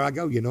also. And whether I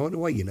go, you know, and the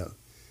way you know.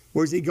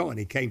 Where's he going?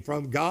 He came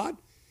from God.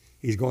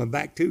 He's going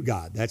back to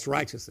God. That's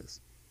righteousness.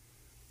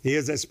 He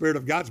is that Spirit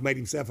of God's made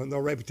himself of no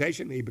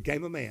reputation. He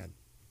became a man.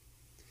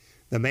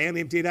 The man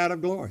emptied out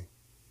of glory.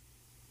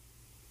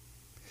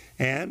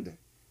 And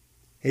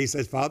he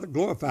says, Father,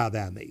 glorify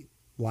thou me.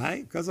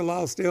 Why? Because the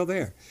law is still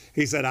there.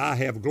 He said, I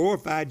have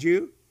glorified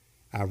you.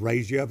 I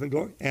raised you up in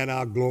glory, and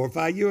I'll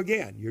glorify you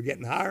again. You're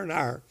getting higher and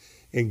higher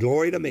in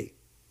glory to me.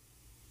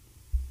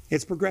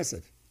 It's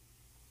progressive.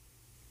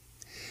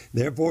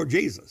 Therefore,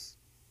 Jesus,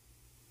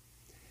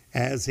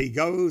 as he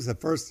goes, the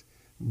first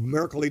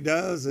miracle he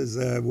does is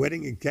a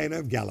wedding in Cana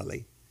of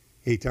Galilee.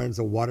 He turns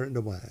the water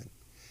into wine.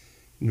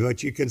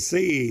 But you can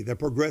see the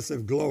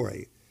progressive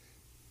glory,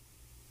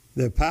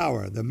 the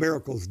power, the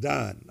miracles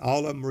done, all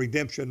of them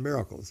redemption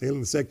miracles. Healing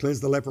the sick, cleanse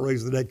the leper,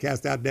 raise the dead,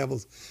 cast out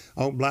devils,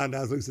 open blind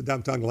eyes, loose the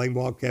dumb tongue, lame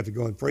walk, captive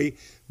going free.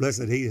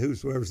 Blessed he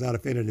whosoever is not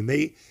offended in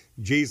me.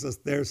 Jesus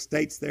there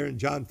states there in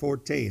John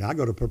 14, I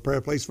go to prepare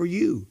a place for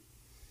you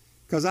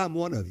because I'm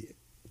one of you.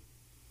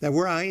 That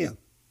where I am,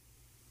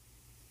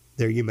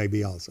 there you may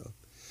be also.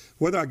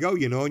 Whether I go,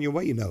 you know, and your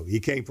way you know. You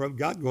came from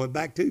God, going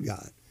back to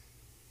God.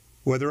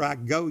 Whether I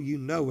go, you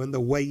know, and the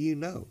way you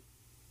know.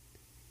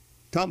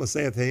 Thomas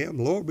saith to him,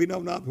 Lord, we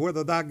know not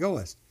whither thou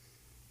goest.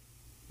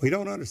 We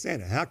don't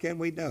understand it. How can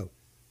we know?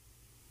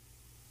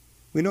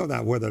 We know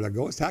not whither thou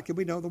goest. How can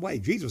we know the way?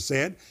 Jesus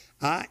said,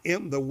 I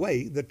am the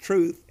way, the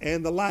truth,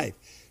 and the life.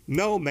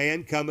 No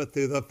man cometh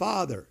to the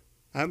Father.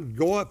 I'm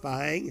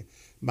glorifying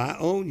my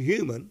own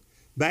human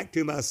back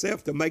to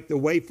myself to make the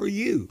way for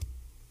you.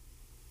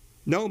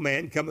 No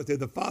man cometh to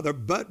the Father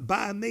but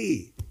by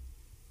me.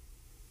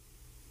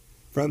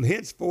 From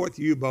henceforth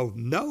you both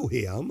know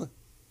him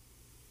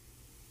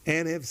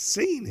and have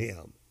seen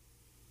him.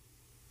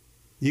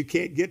 You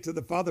can't get to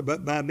the Father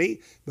but by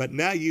me, but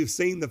now you've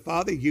seen the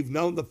Father, you've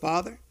known the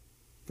Father.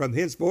 From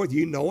henceforth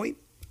you know him.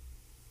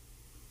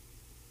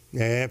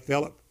 Yeah,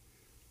 Philip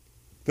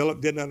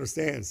didn't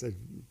understand. Said,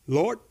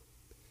 Lord,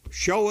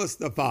 show us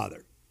the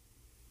Father.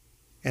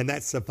 And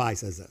that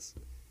suffices us.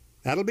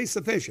 That'll be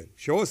sufficient.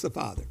 Show us the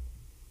Father.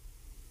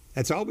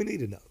 That's all we need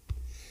to know.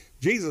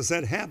 Jesus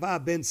said, have I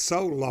been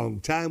so long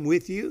time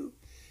with you,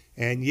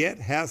 and yet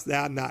hast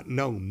thou not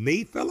known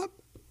me, Philip?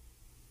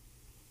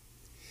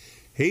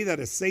 He that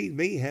has seen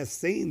me has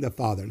seen the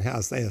Father. And how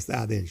sayest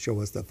thou then,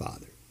 show us the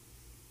Father?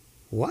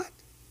 What?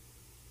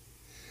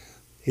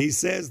 He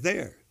says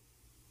there,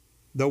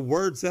 the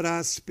words that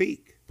I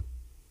speak,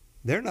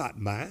 they're not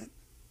mine,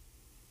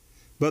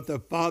 but the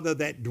Father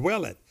that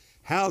dwelleth,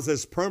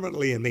 houses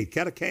permanently in me.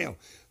 Katakeo,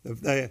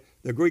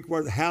 the Greek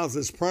word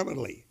houses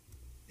permanently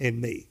in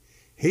me.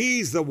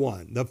 He's the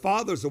one. The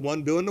Father's the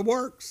one doing the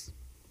works.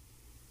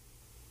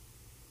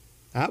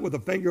 Out with the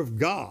finger of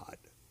God,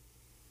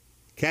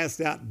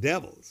 cast out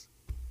devils.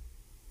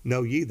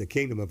 Know ye the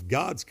kingdom of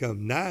God's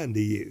come nigh unto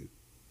you.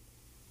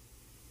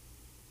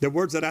 The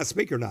words that I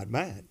speak are not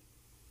mine.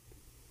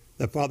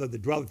 The Father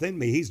that dwelleth in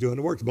me, he's doing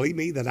the works. Believe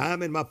me that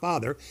I'm in my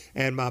Father,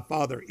 and my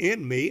Father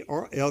in me,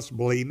 or else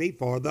believe me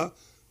for the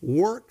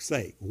work's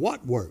sake.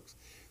 What works?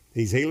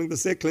 He's healing the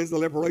sick, cleanse the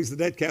leper, raise the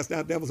dead, cast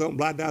out devils, open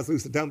blind eyes,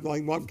 loose the dumb,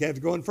 lame walk, calves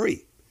going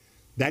free.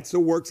 That's the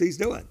works he's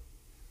doing.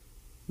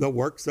 The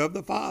works of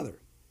the Father.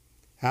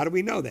 How do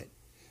we know that?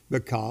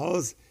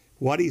 Because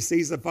what he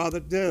sees the Father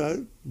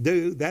do,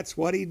 that's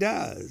what he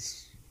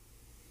does.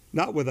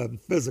 Not with a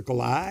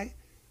physical eye,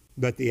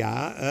 but the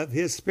eye of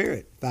his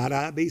Spirit. If that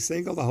eye be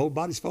single, the whole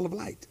body's full of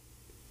light.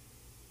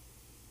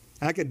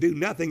 I can do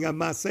nothing of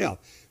myself.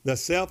 The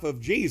self of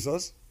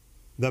Jesus,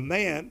 the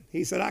man,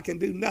 he said, I can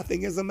do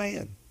nothing as a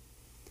man.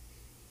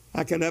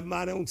 I can of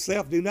mine own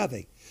self do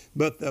nothing.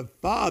 But the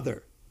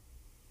Father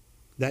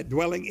that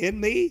dwelling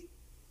in me,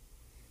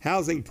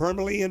 housing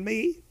permanently in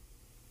me,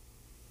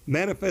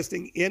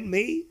 manifesting in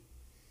me,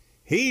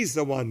 he's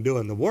the one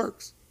doing the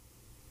works.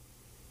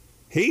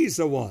 He's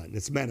the one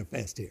that's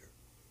manifest here.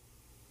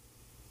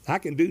 I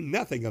can do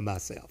nothing of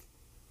myself.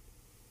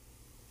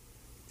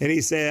 And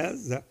he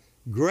says,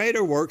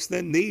 greater works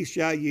than these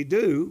shall ye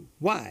do.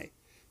 Why?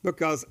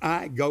 because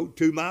I go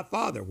to my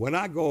Father. When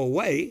I go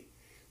away,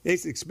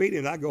 it's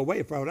expedient I go away.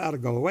 If I were to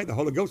go away, the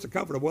Holy Ghost, the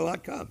Comforter, will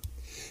not come.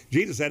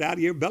 Jesus said, out of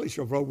your belly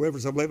shall flow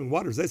rivers of living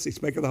waters. This he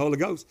spake of the Holy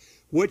Ghost,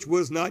 which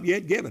was not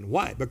yet given.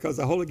 Why? Because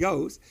the Holy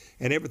Ghost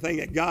and everything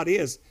that God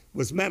is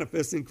was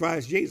manifest in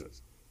Christ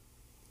Jesus.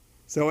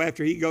 So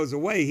after he goes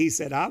away, he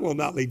said, I will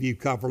not leave you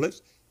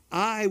comfortless.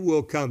 I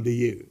will come to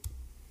you.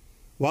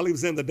 While he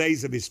was in the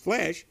days of his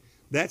flesh,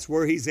 that's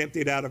where he's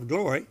emptied out of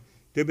glory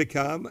to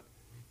become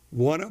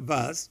one of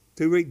us,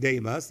 to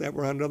redeem us that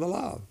were under the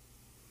law.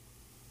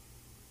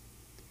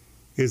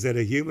 Is it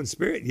a human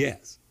spirit?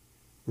 Yes.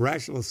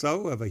 Rational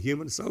soul of a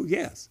human soul?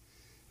 Yes.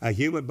 A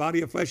human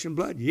body of flesh and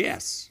blood?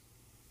 Yes.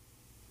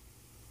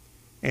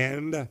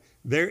 And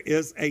there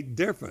is a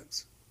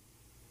difference,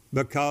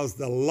 because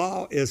the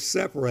law is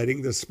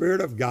separating the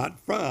Spirit of God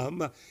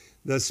from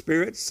the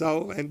spirit,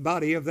 soul, and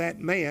body of that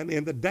man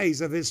in the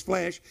days of his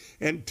flesh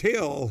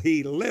until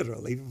he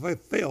literally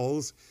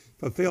fulfills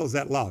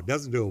that law.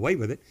 Doesn't do away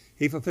with it.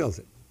 He fulfills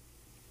it.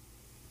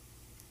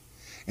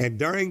 And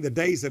during the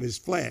days of his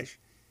flesh,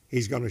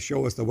 he's going to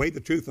show us the way, the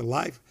truth, and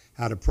life,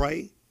 how to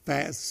pray,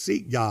 fast,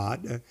 seek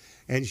God,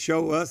 and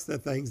show us the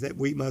things that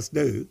we must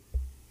do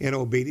in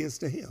obedience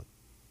to him,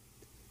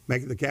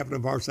 making the captain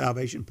of our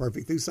salvation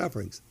perfect through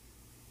sufferings.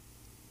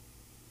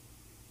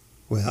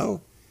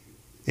 Well,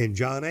 in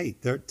John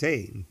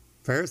 8:13,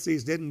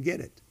 Pharisees didn't get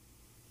it.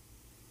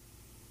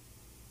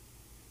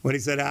 When he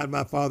said, I and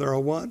my Father are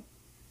one,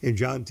 in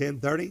John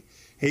 10:30,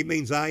 he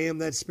means I am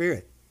that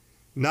Spirit.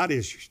 Not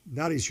his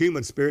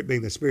human spirit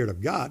being the Spirit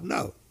of God.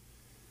 No,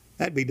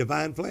 that'd be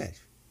divine flesh.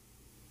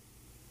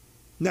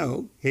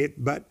 No,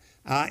 but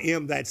I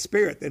am that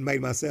Spirit that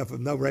made myself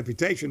of no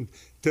reputation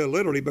to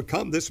literally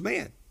become this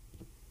man,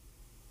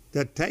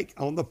 to take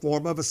on the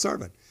form of a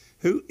servant.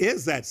 Who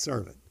is that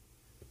servant?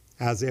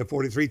 Isaiah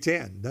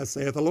 43:10, thus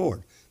saith the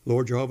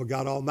Lord Jehovah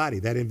God Almighty,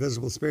 that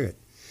invisible Spirit,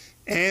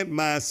 and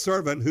my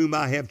servant whom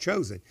I have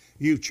chosen.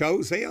 You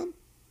chose him?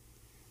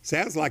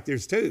 Sounds like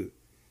there's two.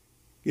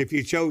 If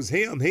you chose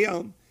him,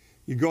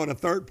 you're going a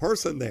third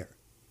person there.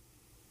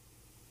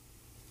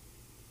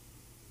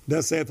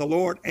 Thus saith the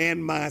Lord,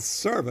 and my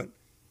servant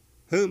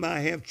whom I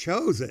have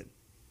chosen.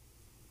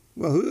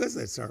 Well, who is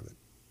that servant?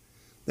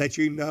 That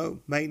you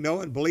may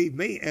know and believe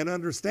me and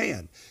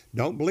understand.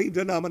 Don't believe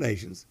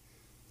denominations.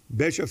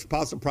 Bishops,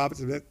 apostles,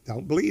 prophets,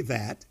 don't believe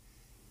that.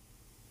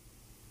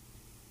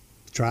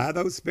 Try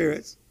those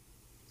spirits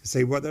to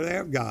see whether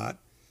they're of God,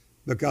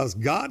 because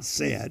God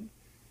said,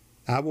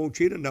 I want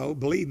you to know,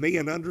 believe me,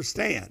 and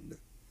understand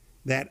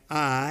that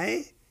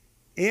I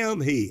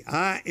am he.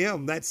 I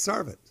am that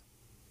servant.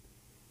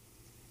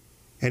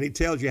 And he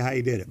tells you how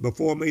he did it.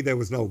 Before me there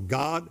was no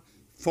God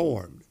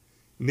formed,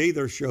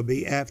 neither shall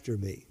be after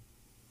me.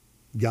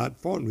 God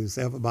formed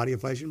himself a body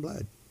of flesh and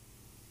blood.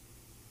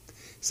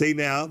 See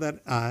now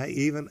that I,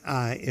 even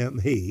I, am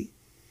he,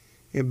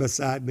 and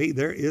beside me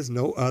there is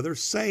no other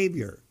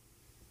Savior.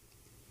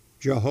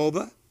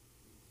 Jehovah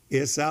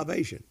is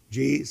salvation.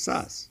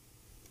 Jesus.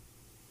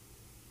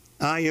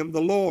 I am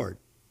the Lord,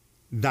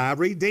 thy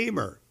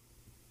Redeemer.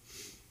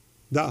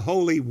 The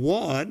Holy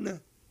One,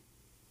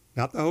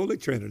 not the Holy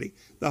Trinity,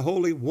 the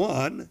Holy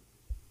One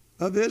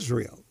of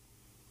Israel.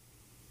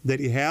 Did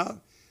he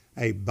have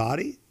a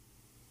body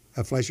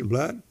of flesh and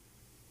blood,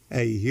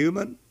 a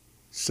human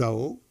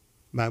soul,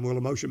 mind, will,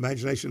 emotion,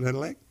 imagination, and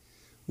intellect,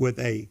 with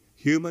a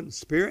human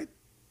spirit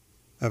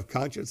of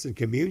conscience and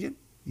communion?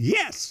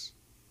 Yes,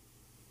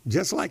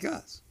 just like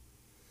us.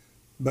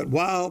 But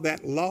while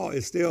that law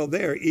is still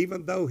there,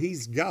 even though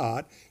he's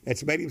God,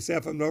 that's made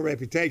himself of no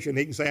reputation,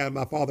 he can say, I and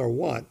my Father are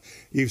one.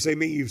 You've seen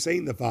me, you've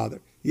seen the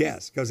Father.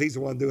 Yes, because he's the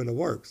one doing the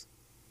works.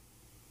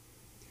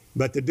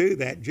 But to do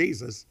that,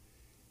 Jesus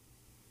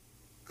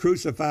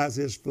crucifies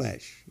his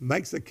flesh,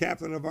 makes the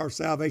captain of our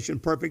salvation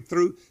perfect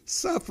through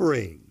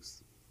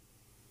sufferings.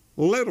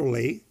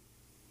 Literally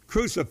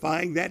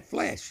crucifying that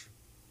flesh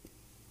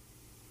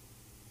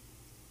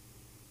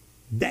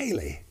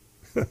daily.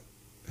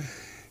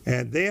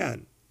 And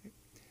then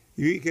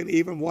you can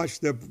even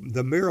watch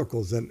the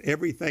miracles and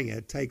everything.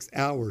 It takes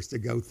hours to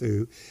go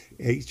through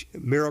each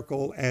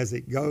miracle as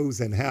it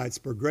goes, and how it's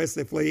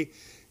progressively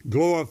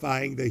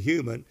glorifying the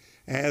human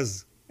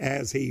as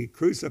he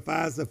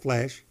crucifies the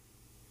flesh,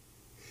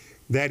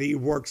 that he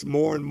works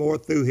more and more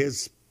through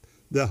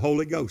the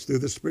Holy Ghost, through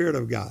the Spirit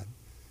of God,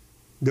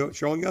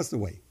 showing us the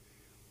way.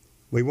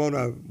 We want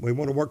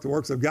to work the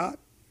works of God.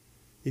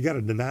 You got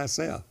to deny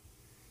self.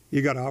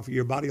 You got to offer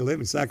your body a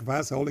living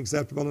sacrifice, holding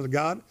acceptable unto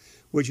God,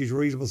 which is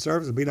reasonable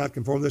service, and be not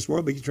conformed to this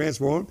world, be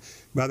transformed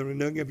by the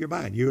renewing of your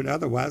mind.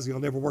 Otherwise, you'll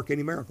never work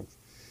any miracles.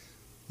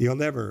 You'll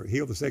never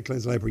heal the sick,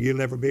 cleanse the leper. You'll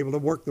never be able to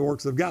work the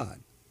works of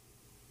God.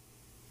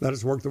 Let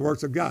us work the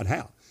works of God.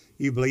 How?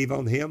 You believe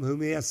on him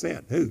whom he has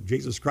sent. Who?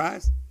 Jesus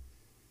Christ,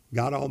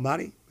 God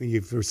Almighty. When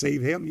you've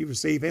received him, you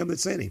receive him that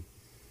sent him.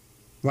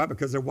 Why?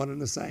 Because they're one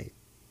and the same.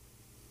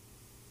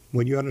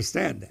 When you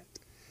understand that,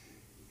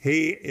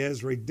 he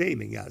is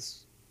redeeming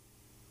us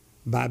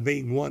by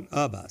being one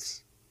of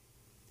us.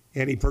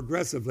 And he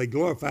progressively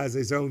glorifies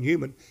his own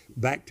human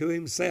back to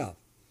himself.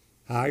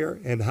 higher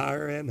and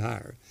higher and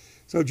higher.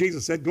 So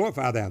Jesus said,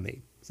 glorify thou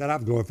me. He said,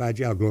 I've glorified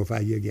you, I'll glorify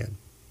you again.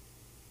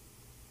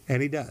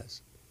 And he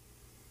does.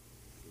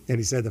 And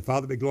he said, the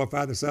Father be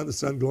glorified in the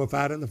Son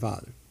glorified in the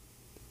Father.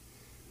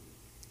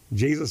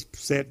 Jesus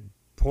said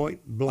point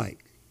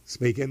blank,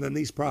 speaking in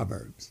these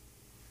proverbs,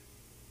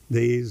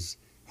 these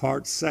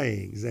heart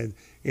sayings, and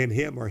in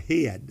him are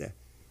hid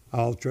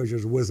all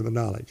treasures of wisdom and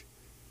knowledge.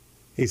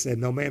 He said,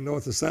 no man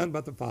knoweth the Son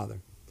but the Father.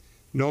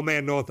 No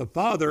man knoweth the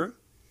Father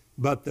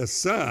but the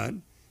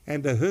Son,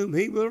 and to whom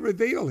he will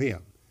reveal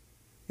him.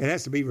 It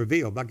has to be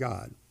revealed by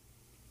God,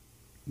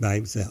 by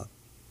himself.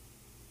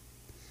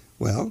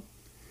 Well,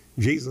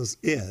 Jesus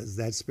is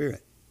that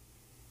Spirit.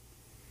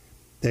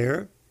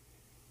 There,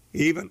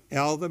 even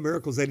all the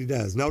miracles that he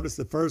does. Notice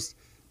the first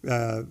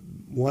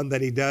one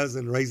that he does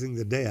in raising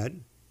the dead.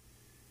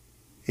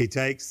 He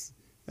takes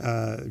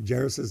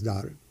Jairus'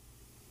 daughter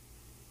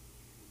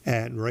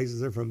and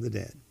raises her from the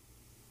dead.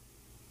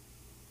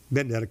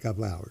 Been dead a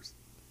couple hours.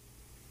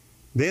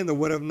 Then the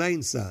widow of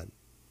Nain's son,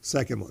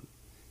 second one.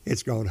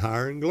 It's gone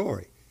higher in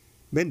glory.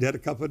 Been dead a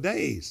couple of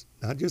days,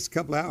 not just a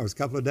couple of hours, a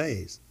couple of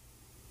days.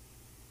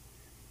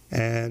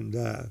 And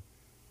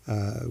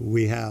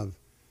we have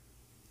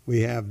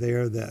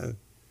there the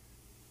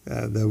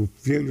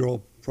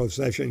funeral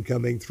procession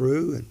coming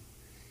through, and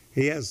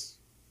he has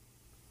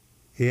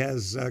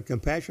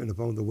compassion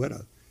upon the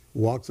widow.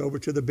 Walks over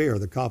to the bier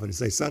of the coffin and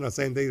says, son, I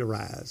say unto thee to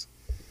rise.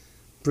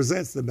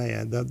 Presents the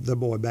man, the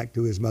boy, back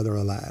to his mother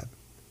alive.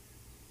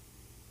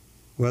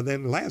 Well,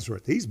 then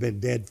Lazarus, he's been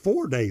dead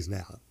 4 days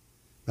now.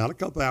 Not a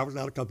couple of hours,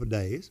 not a couple of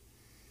days.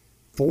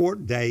 4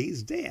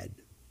 days dead.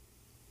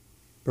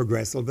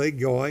 Progressively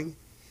going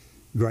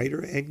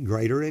greater and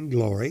greater in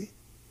glory,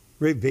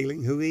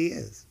 revealing who he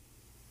is,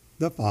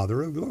 the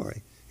Father of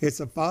glory. It's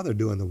the Father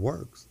doing the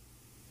works.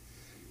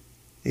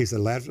 He said,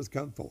 Lazarus,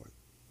 come forth.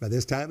 By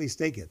this time he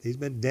stinketh. He's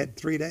been dead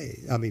 4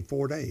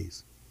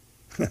 days.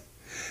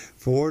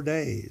 4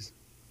 days.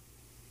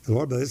 The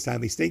Lord, by this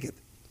time he stinketh.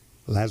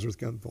 Lazarus,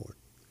 come forth.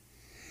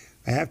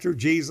 After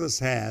Jesus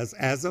has,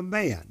 as a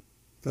man,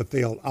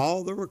 fulfilled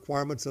all the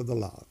requirements of the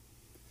law,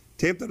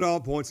 tempted at all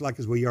points like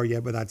as we are,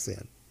 yet without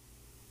sin,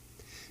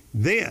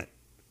 then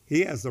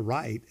he has the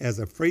right, as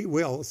a free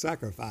will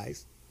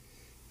sacrifice,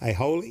 a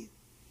holy,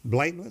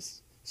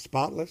 blameless,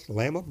 spotless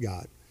Lamb of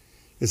God,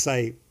 to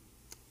say,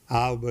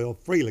 I will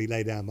freely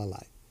lay down my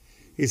life.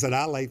 He said,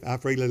 I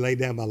freely lay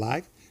down my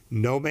life.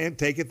 No man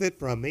taketh it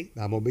from me.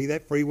 I'm going to be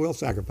that free will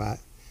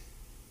sacrifice.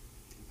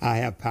 I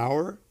have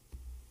power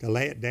to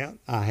lay it down.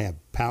 I have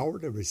power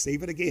to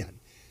receive it again.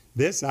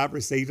 This I've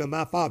received of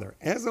my Father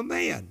as a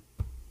man.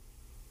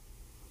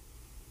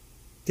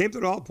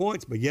 Tempted at all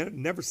points, but yet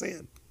never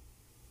sinned.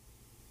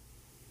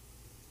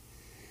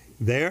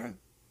 There,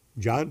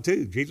 John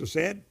 2, Jesus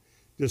said,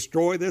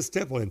 destroy this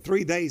temple. In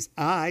 3 days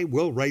I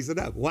will raise it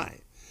up.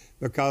 Why?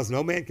 Because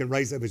no man can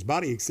raise up his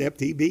body except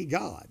he be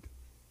God.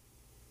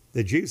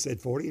 The Jews said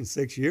 40 and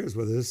 6 years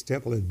with this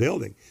temple is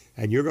building,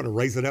 and you're going to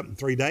raise it up in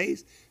 3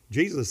 days?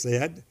 Jesus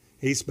said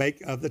he spake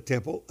of the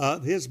temple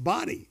of his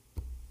body.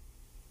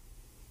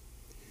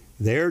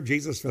 There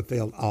Jesus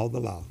fulfilled all the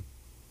law.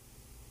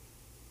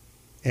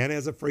 And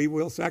as a free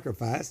will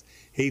sacrifice,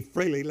 he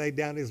freely laid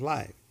down his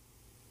life.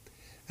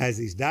 As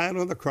he's dying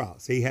on the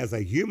cross, he has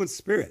a human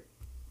spirit,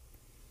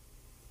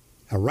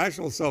 a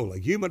rational soul, a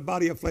human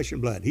body of flesh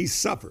and blood. He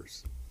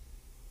suffers.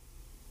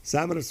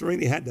 Simon of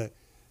Cyrene had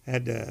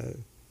to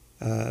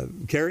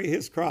carry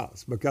his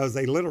cross because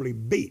they literally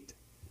beat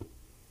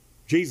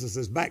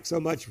Jesus' back so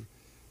much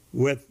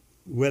with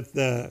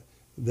the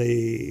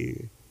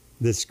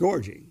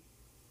scourging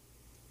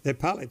that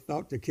Pilate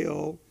thought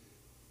to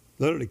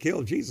literally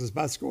kill Jesus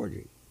by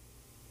scourging.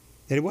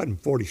 And it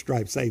wasn't 40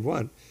 stripes save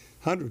one.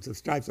 Hundreds of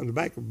stripes on the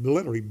back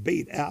literally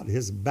beat out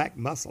his back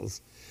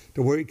muscles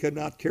to where he could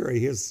not carry.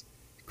 His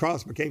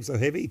cross became so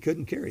heavy he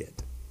couldn't carry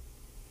it.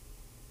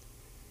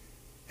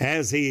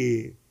 As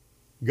he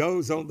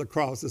goes on the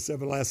cross, the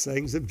 7 last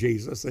sayings of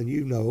Jesus, and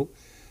you know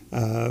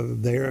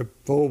they're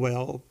full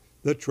well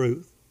the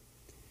truth.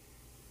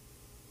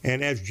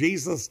 And as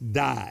Jesus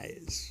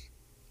dies,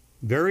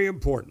 very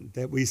important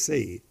that we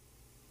see,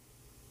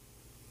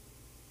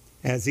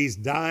 as he's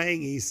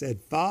dying, he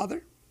said,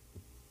 Father,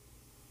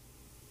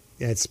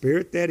 that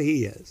spirit that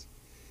he is,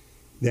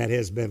 that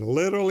has been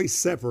literally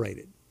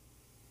separated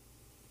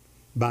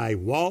by a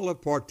wall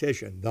of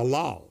partition, the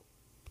law,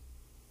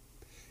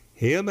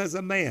 him as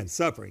a man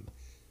suffering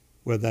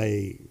with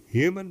a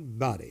human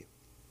body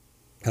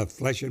of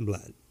flesh and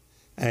blood,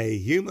 a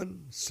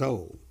human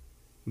soul,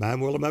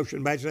 mind, will, emotion,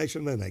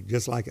 imagination, and intellect,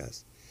 just like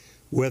us,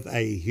 with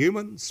a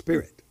human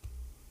spirit,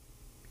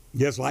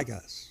 just like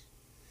us,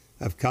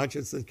 of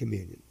conscience and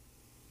communion.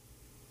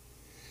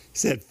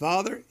 Said,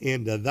 Father,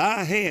 into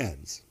thy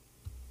hands,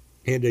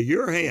 into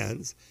your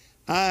hands,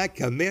 I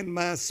commend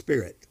my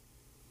spirit.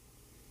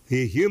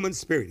 The human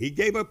spirit. He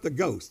gave up the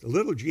ghost, the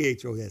little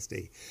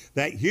G-H-O-S-T.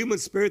 That human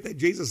spirit that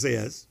Jesus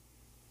is,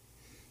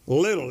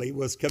 literally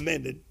was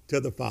commended to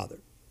the Father.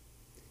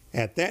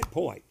 At that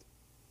point,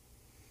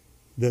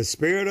 the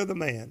spirit of the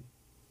man,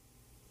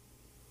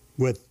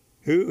 with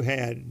who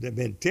had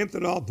been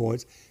tempted at all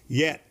points,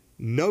 yet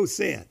no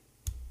sin,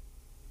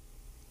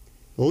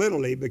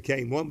 literally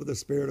became one with the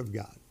Spirit of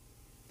God.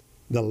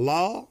 The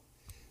law,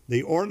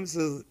 the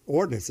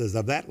ordinances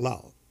of that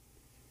law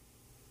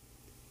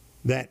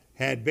that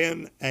had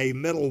been a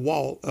middle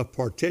wall of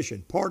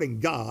partition, parting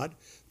God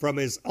from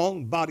his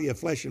own body of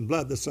flesh and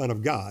blood, the Son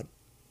of God,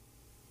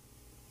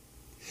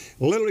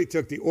 literally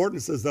took the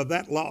ordinances of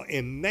that law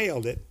and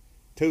nailed it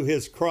to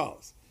his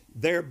cross,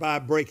 thereby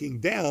breaking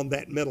down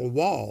that middle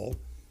wall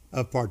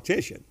of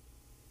partition,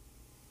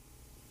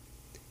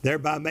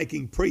 thereby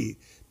making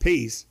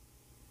peace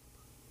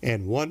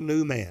and one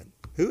new man.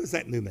 Who is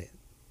that new man?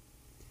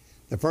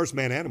 The first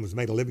man, Adam, was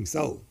made a living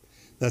soul.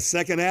 The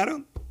second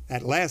Adam,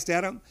 that last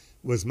Adam,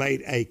 was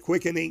made a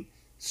quickening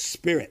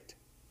spirit.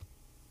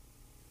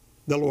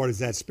 The Lord is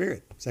that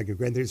spirit, 2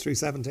 Corinthians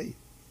 3:17.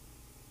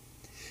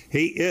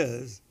 He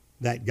is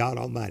that God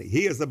Almighty.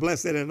 He is the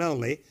blessed and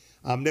only,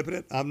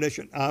 omnipotent,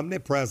 omniscient,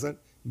 omnipresent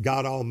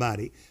God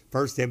Almighty.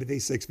 1 Timothy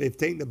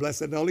 6:15, the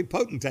blessed and only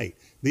potentate,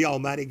 the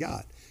Almighty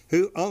God,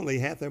 who only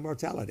hath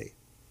immortality.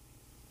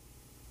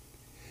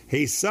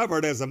 He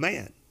suffered as a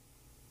man.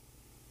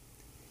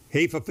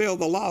 He fulfilled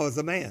the law as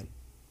a man,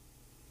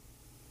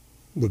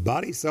 with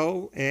body,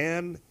 soul,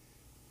 and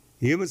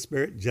human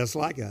spirit, just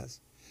like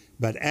us.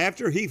 But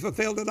after he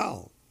fulfilled it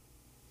all,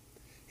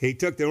 he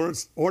took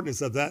the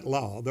ordinance of that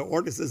law, the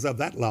ordinances of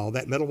that law,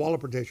 that middle wall of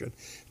partition,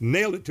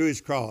 nailed it to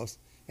his cross,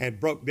 and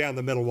broke down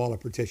the middle wall of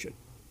partition.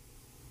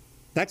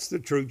 That's the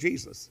true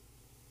Jesus.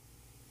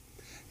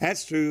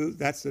 That's true.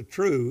 That's the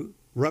true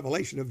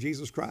revelation of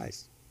Jesus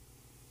Christ.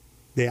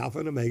 The Alpha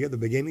and Omega, the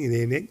beginning and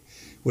the ending,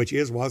 which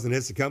is, was, and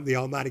is to come, the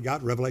Almighty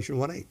God, Revelation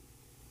 1:8.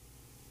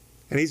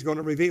 And he's going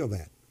to reveal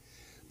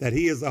that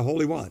he is the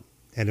Holy One,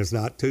 and is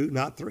not two,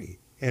 not three,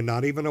 and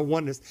not even a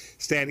oneness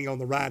standing on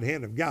the right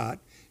hand of God.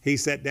 He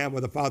sat down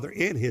with the Father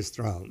in his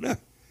throne.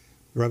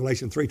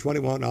 Revelation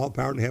 3:21, all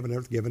power in heaven and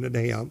earth given unto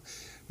him.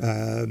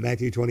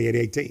 Matthew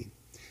 28:18.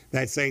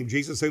 That same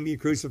Jesus whom you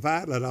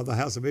crucified, let all the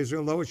house of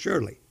Israel know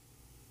assuredly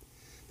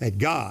that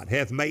God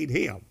hath made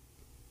him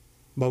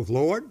both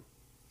Lord,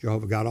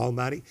 Jehovah God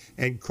Almighty,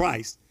 and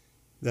Christ,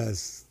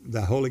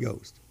 the Holy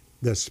Ghost,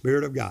 the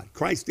Spirit of God.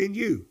 Christ in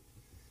you,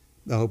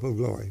 the hope of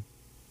glory.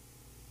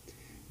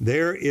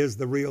 There is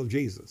the real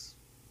Jesus.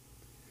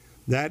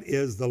 That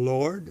is the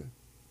Lord,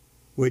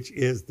 which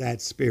is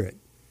that Spirit.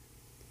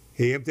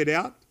 He emptied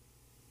out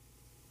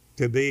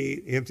to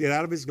be emptied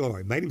out of his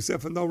glory, made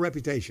himself of no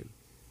reputation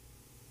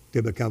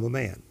to become a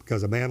man,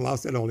 because a man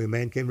lost it, only a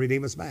man can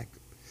redeem us back.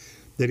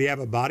 Did he have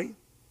a body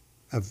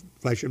of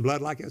flesh and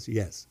blood like us?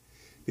 Yes.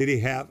 Did he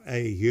have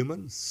a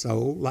human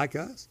soul like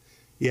us?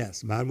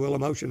 Yes. Mind, will,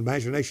 emotion,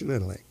 imagination,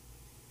 intellect.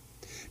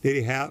 Did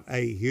he have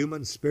a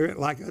human spirit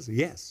like us?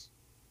 Yes.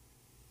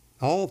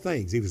 All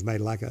things he was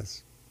made like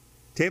us.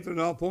 Tempted at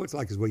all points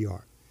like as we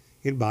are,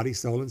 in body,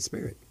 soul, and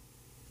spirit.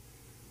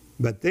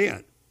 But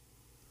then,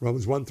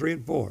 Romans 1:3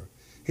 and 4,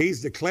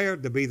 he's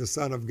declared to be the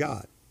Son of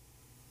God.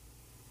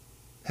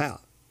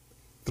 How?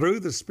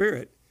 Through the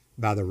Spirit,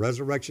 by the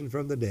resurrection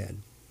from the dead.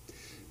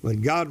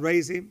 When God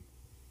raised him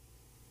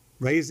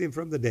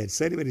from the dead,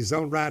 set him at his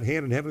own right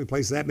hand in heavenly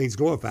places, that means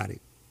glorified him.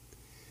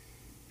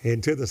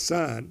 And to the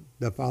Son,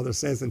 the Father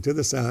says, and to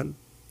the Son,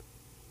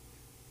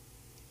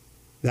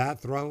 thy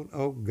throne,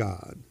 O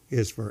God,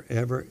 is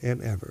forever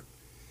and ever,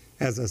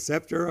 as a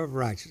scepter of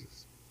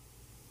righteousness.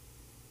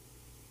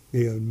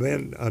 You have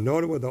been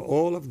anointed with the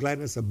oil of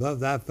gladness above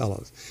thy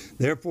fellows.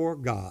 Therefore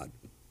God,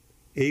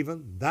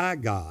 even thy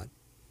God,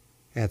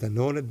 hath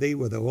anointed thee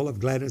with the oil of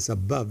gladness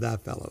above thy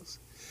fellows.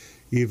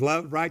 You've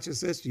loved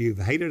righteousness, you've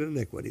hated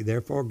iniquity.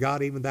 Therefore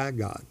God, even thy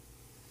God.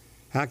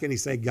 How can he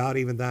say God,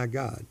 even thy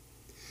God?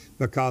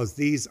 Because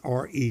these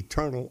are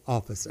eternal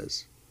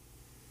offices.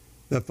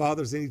 The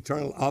Father's an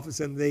eternal office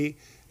and the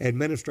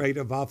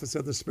administrative office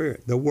of the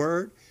Spirit. The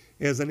Word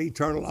is an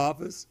eternal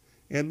office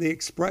and the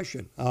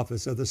expression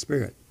office of the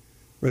Spirit,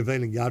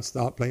 revealing God's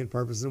thought, plan,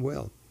 purpose, and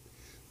will.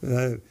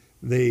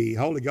 The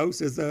Holy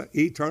Ghost is the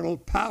eternal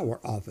power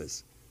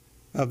office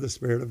of the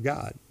Spirit of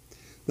God.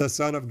 The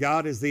Son of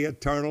God is the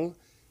eternal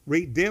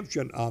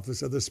redemption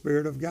office of the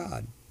Spirit of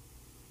God.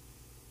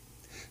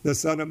 The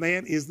Son of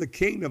Man is the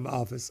kingdom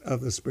office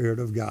of the Spirit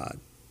of God.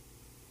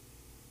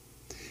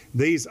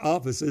 These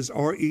offices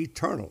are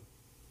eternal.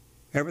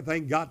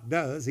 Everything God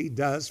does, he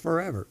does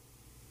forever.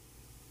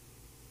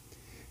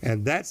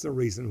 And that's the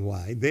reason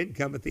why then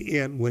cometh the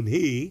end, when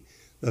he,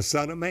 the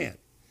Son of Man,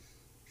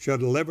 shall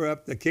deliver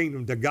up the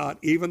kingdom to God,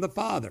 even the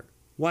Father.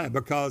 Why?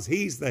 Because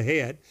he's the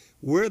head.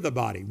 We're the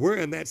body. We're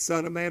in that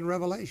Son of Man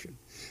revelation.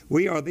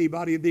 We are the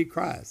body of the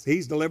Christ.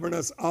 He's delivering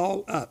us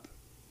all up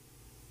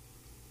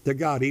to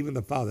God, even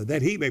the Father,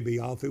 that he may be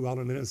all through all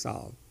and in us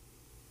all.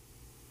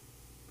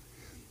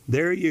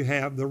 There you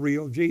have the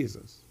real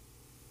Jesus.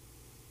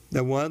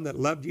 The one that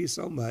loved you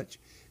so much,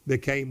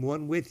 became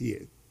one with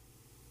you,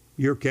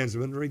 your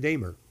kinsman and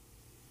redeemer,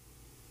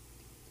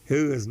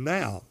 who is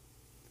now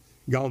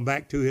gone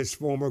back to his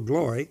former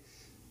glory.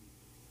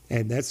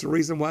 And that's the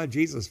reason why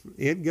Jesus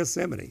in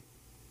Gethsemane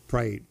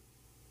prayed,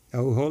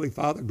 O Holy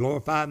Father,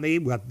 glorify me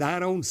with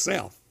thine own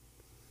self,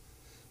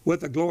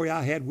 with the glory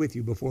I had with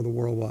you before the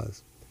world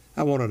was.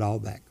 I want it all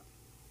back.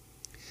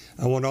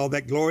 I want all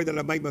that glory that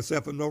I made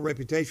myself of no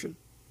reputation.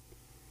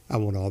 I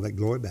want all that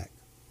glory back.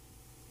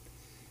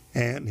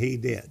 And he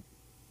did.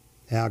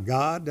 How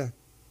God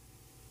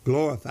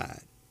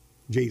glorified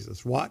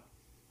Jesus. What?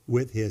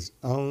 With his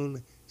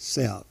own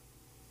self.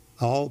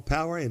 All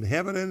power in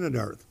heaven and in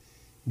earth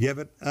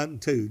given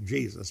unto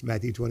Jesus.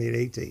 Matthew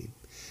 28:18.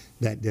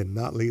 That did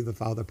not leave the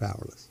Father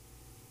powerless.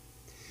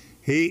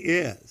 He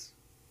is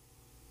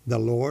the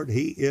Lord.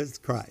 He is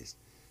Christ.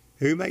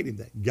 Who made him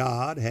that?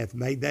 God hath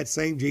made that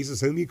same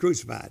Jesus whom you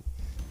crucified.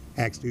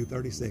 Acts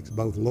 2:36.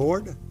 Both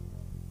Lord,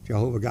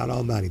 Jehovah God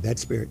Almighty, that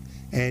Spirit,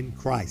 and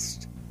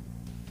Christ,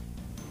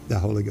 the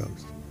Holy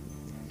Ghost.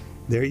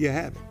 There you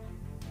have it.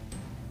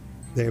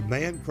 Their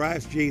man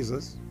Christ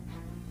Jesus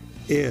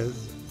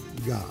is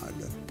God.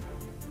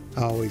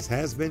 Always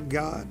has been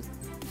God.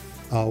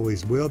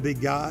 Always will be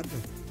God.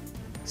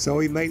 So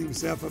he made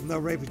himself of no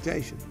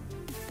reputation.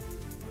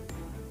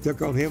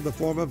 Took on him the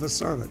form of a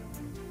servant,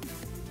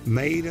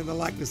 made in the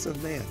likeness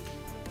of man.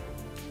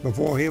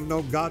 Before him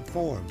no God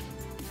formed,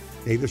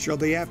 neither shall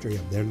be after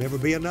him. There'll never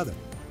be another.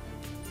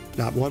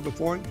 Not one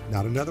before him,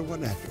 not another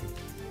one after him.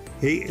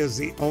 He is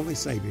the only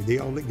Savior, the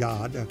only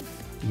God,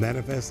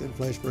 manifest in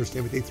flesh, 1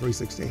 Timothy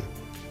 3:16.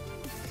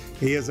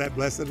 He is that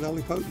blessed and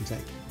only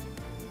potentate.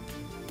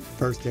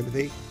 1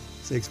 Timothy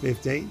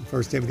 6:15,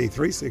 1 Timothy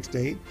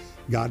 3:16,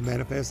 God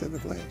manifest in the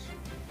flesh.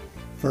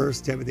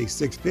 1 Timothy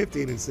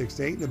 6:15 and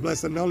 16, the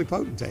blessed and only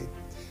potentate,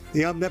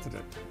 the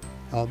omnipotent,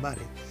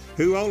 almighty,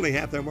 who only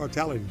hath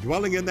immortality,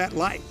 dwelling in that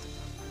light,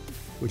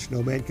 which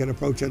no man can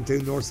approach unto,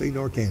 nor see,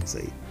 nor can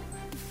see.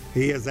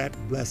 He is that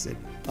blessed,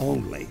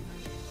 only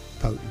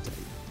potentate,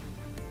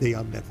 the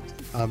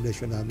omnipotent,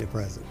 omniscient,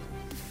 omnipresent.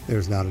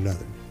 There's not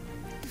another.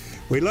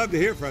 We'd love to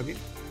hear from you.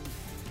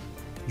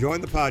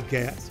 Join the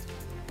podcast.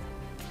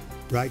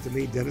 Write to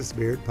me, Dennis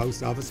Beard,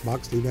 Post Office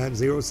Box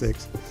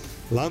 2906,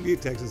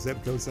 Longview, Texas,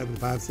 zip code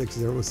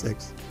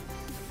 75606.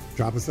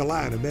 Drop us a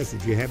line, a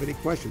message. If you have any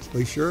questions,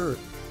 please sure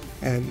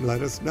and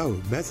let us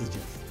know. Message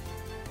us.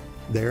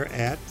 They're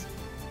at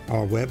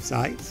our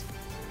websites,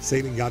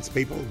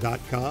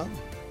 sealinggodspeople.com,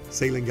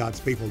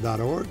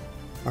 sealinggodspeople.org,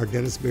 or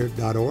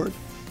dennisbeard.org.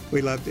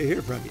 We'd love to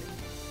hear from you.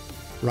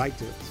 Write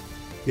to us.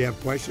 If you have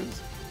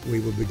questions, we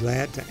will be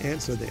glad to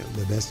answer them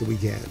the best that we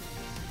can.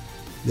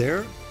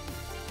 There,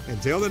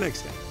 until the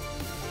next time,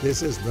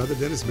 this is Brother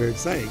Dennis Beard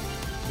saying,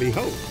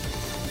 behold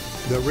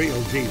the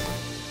real Jesus.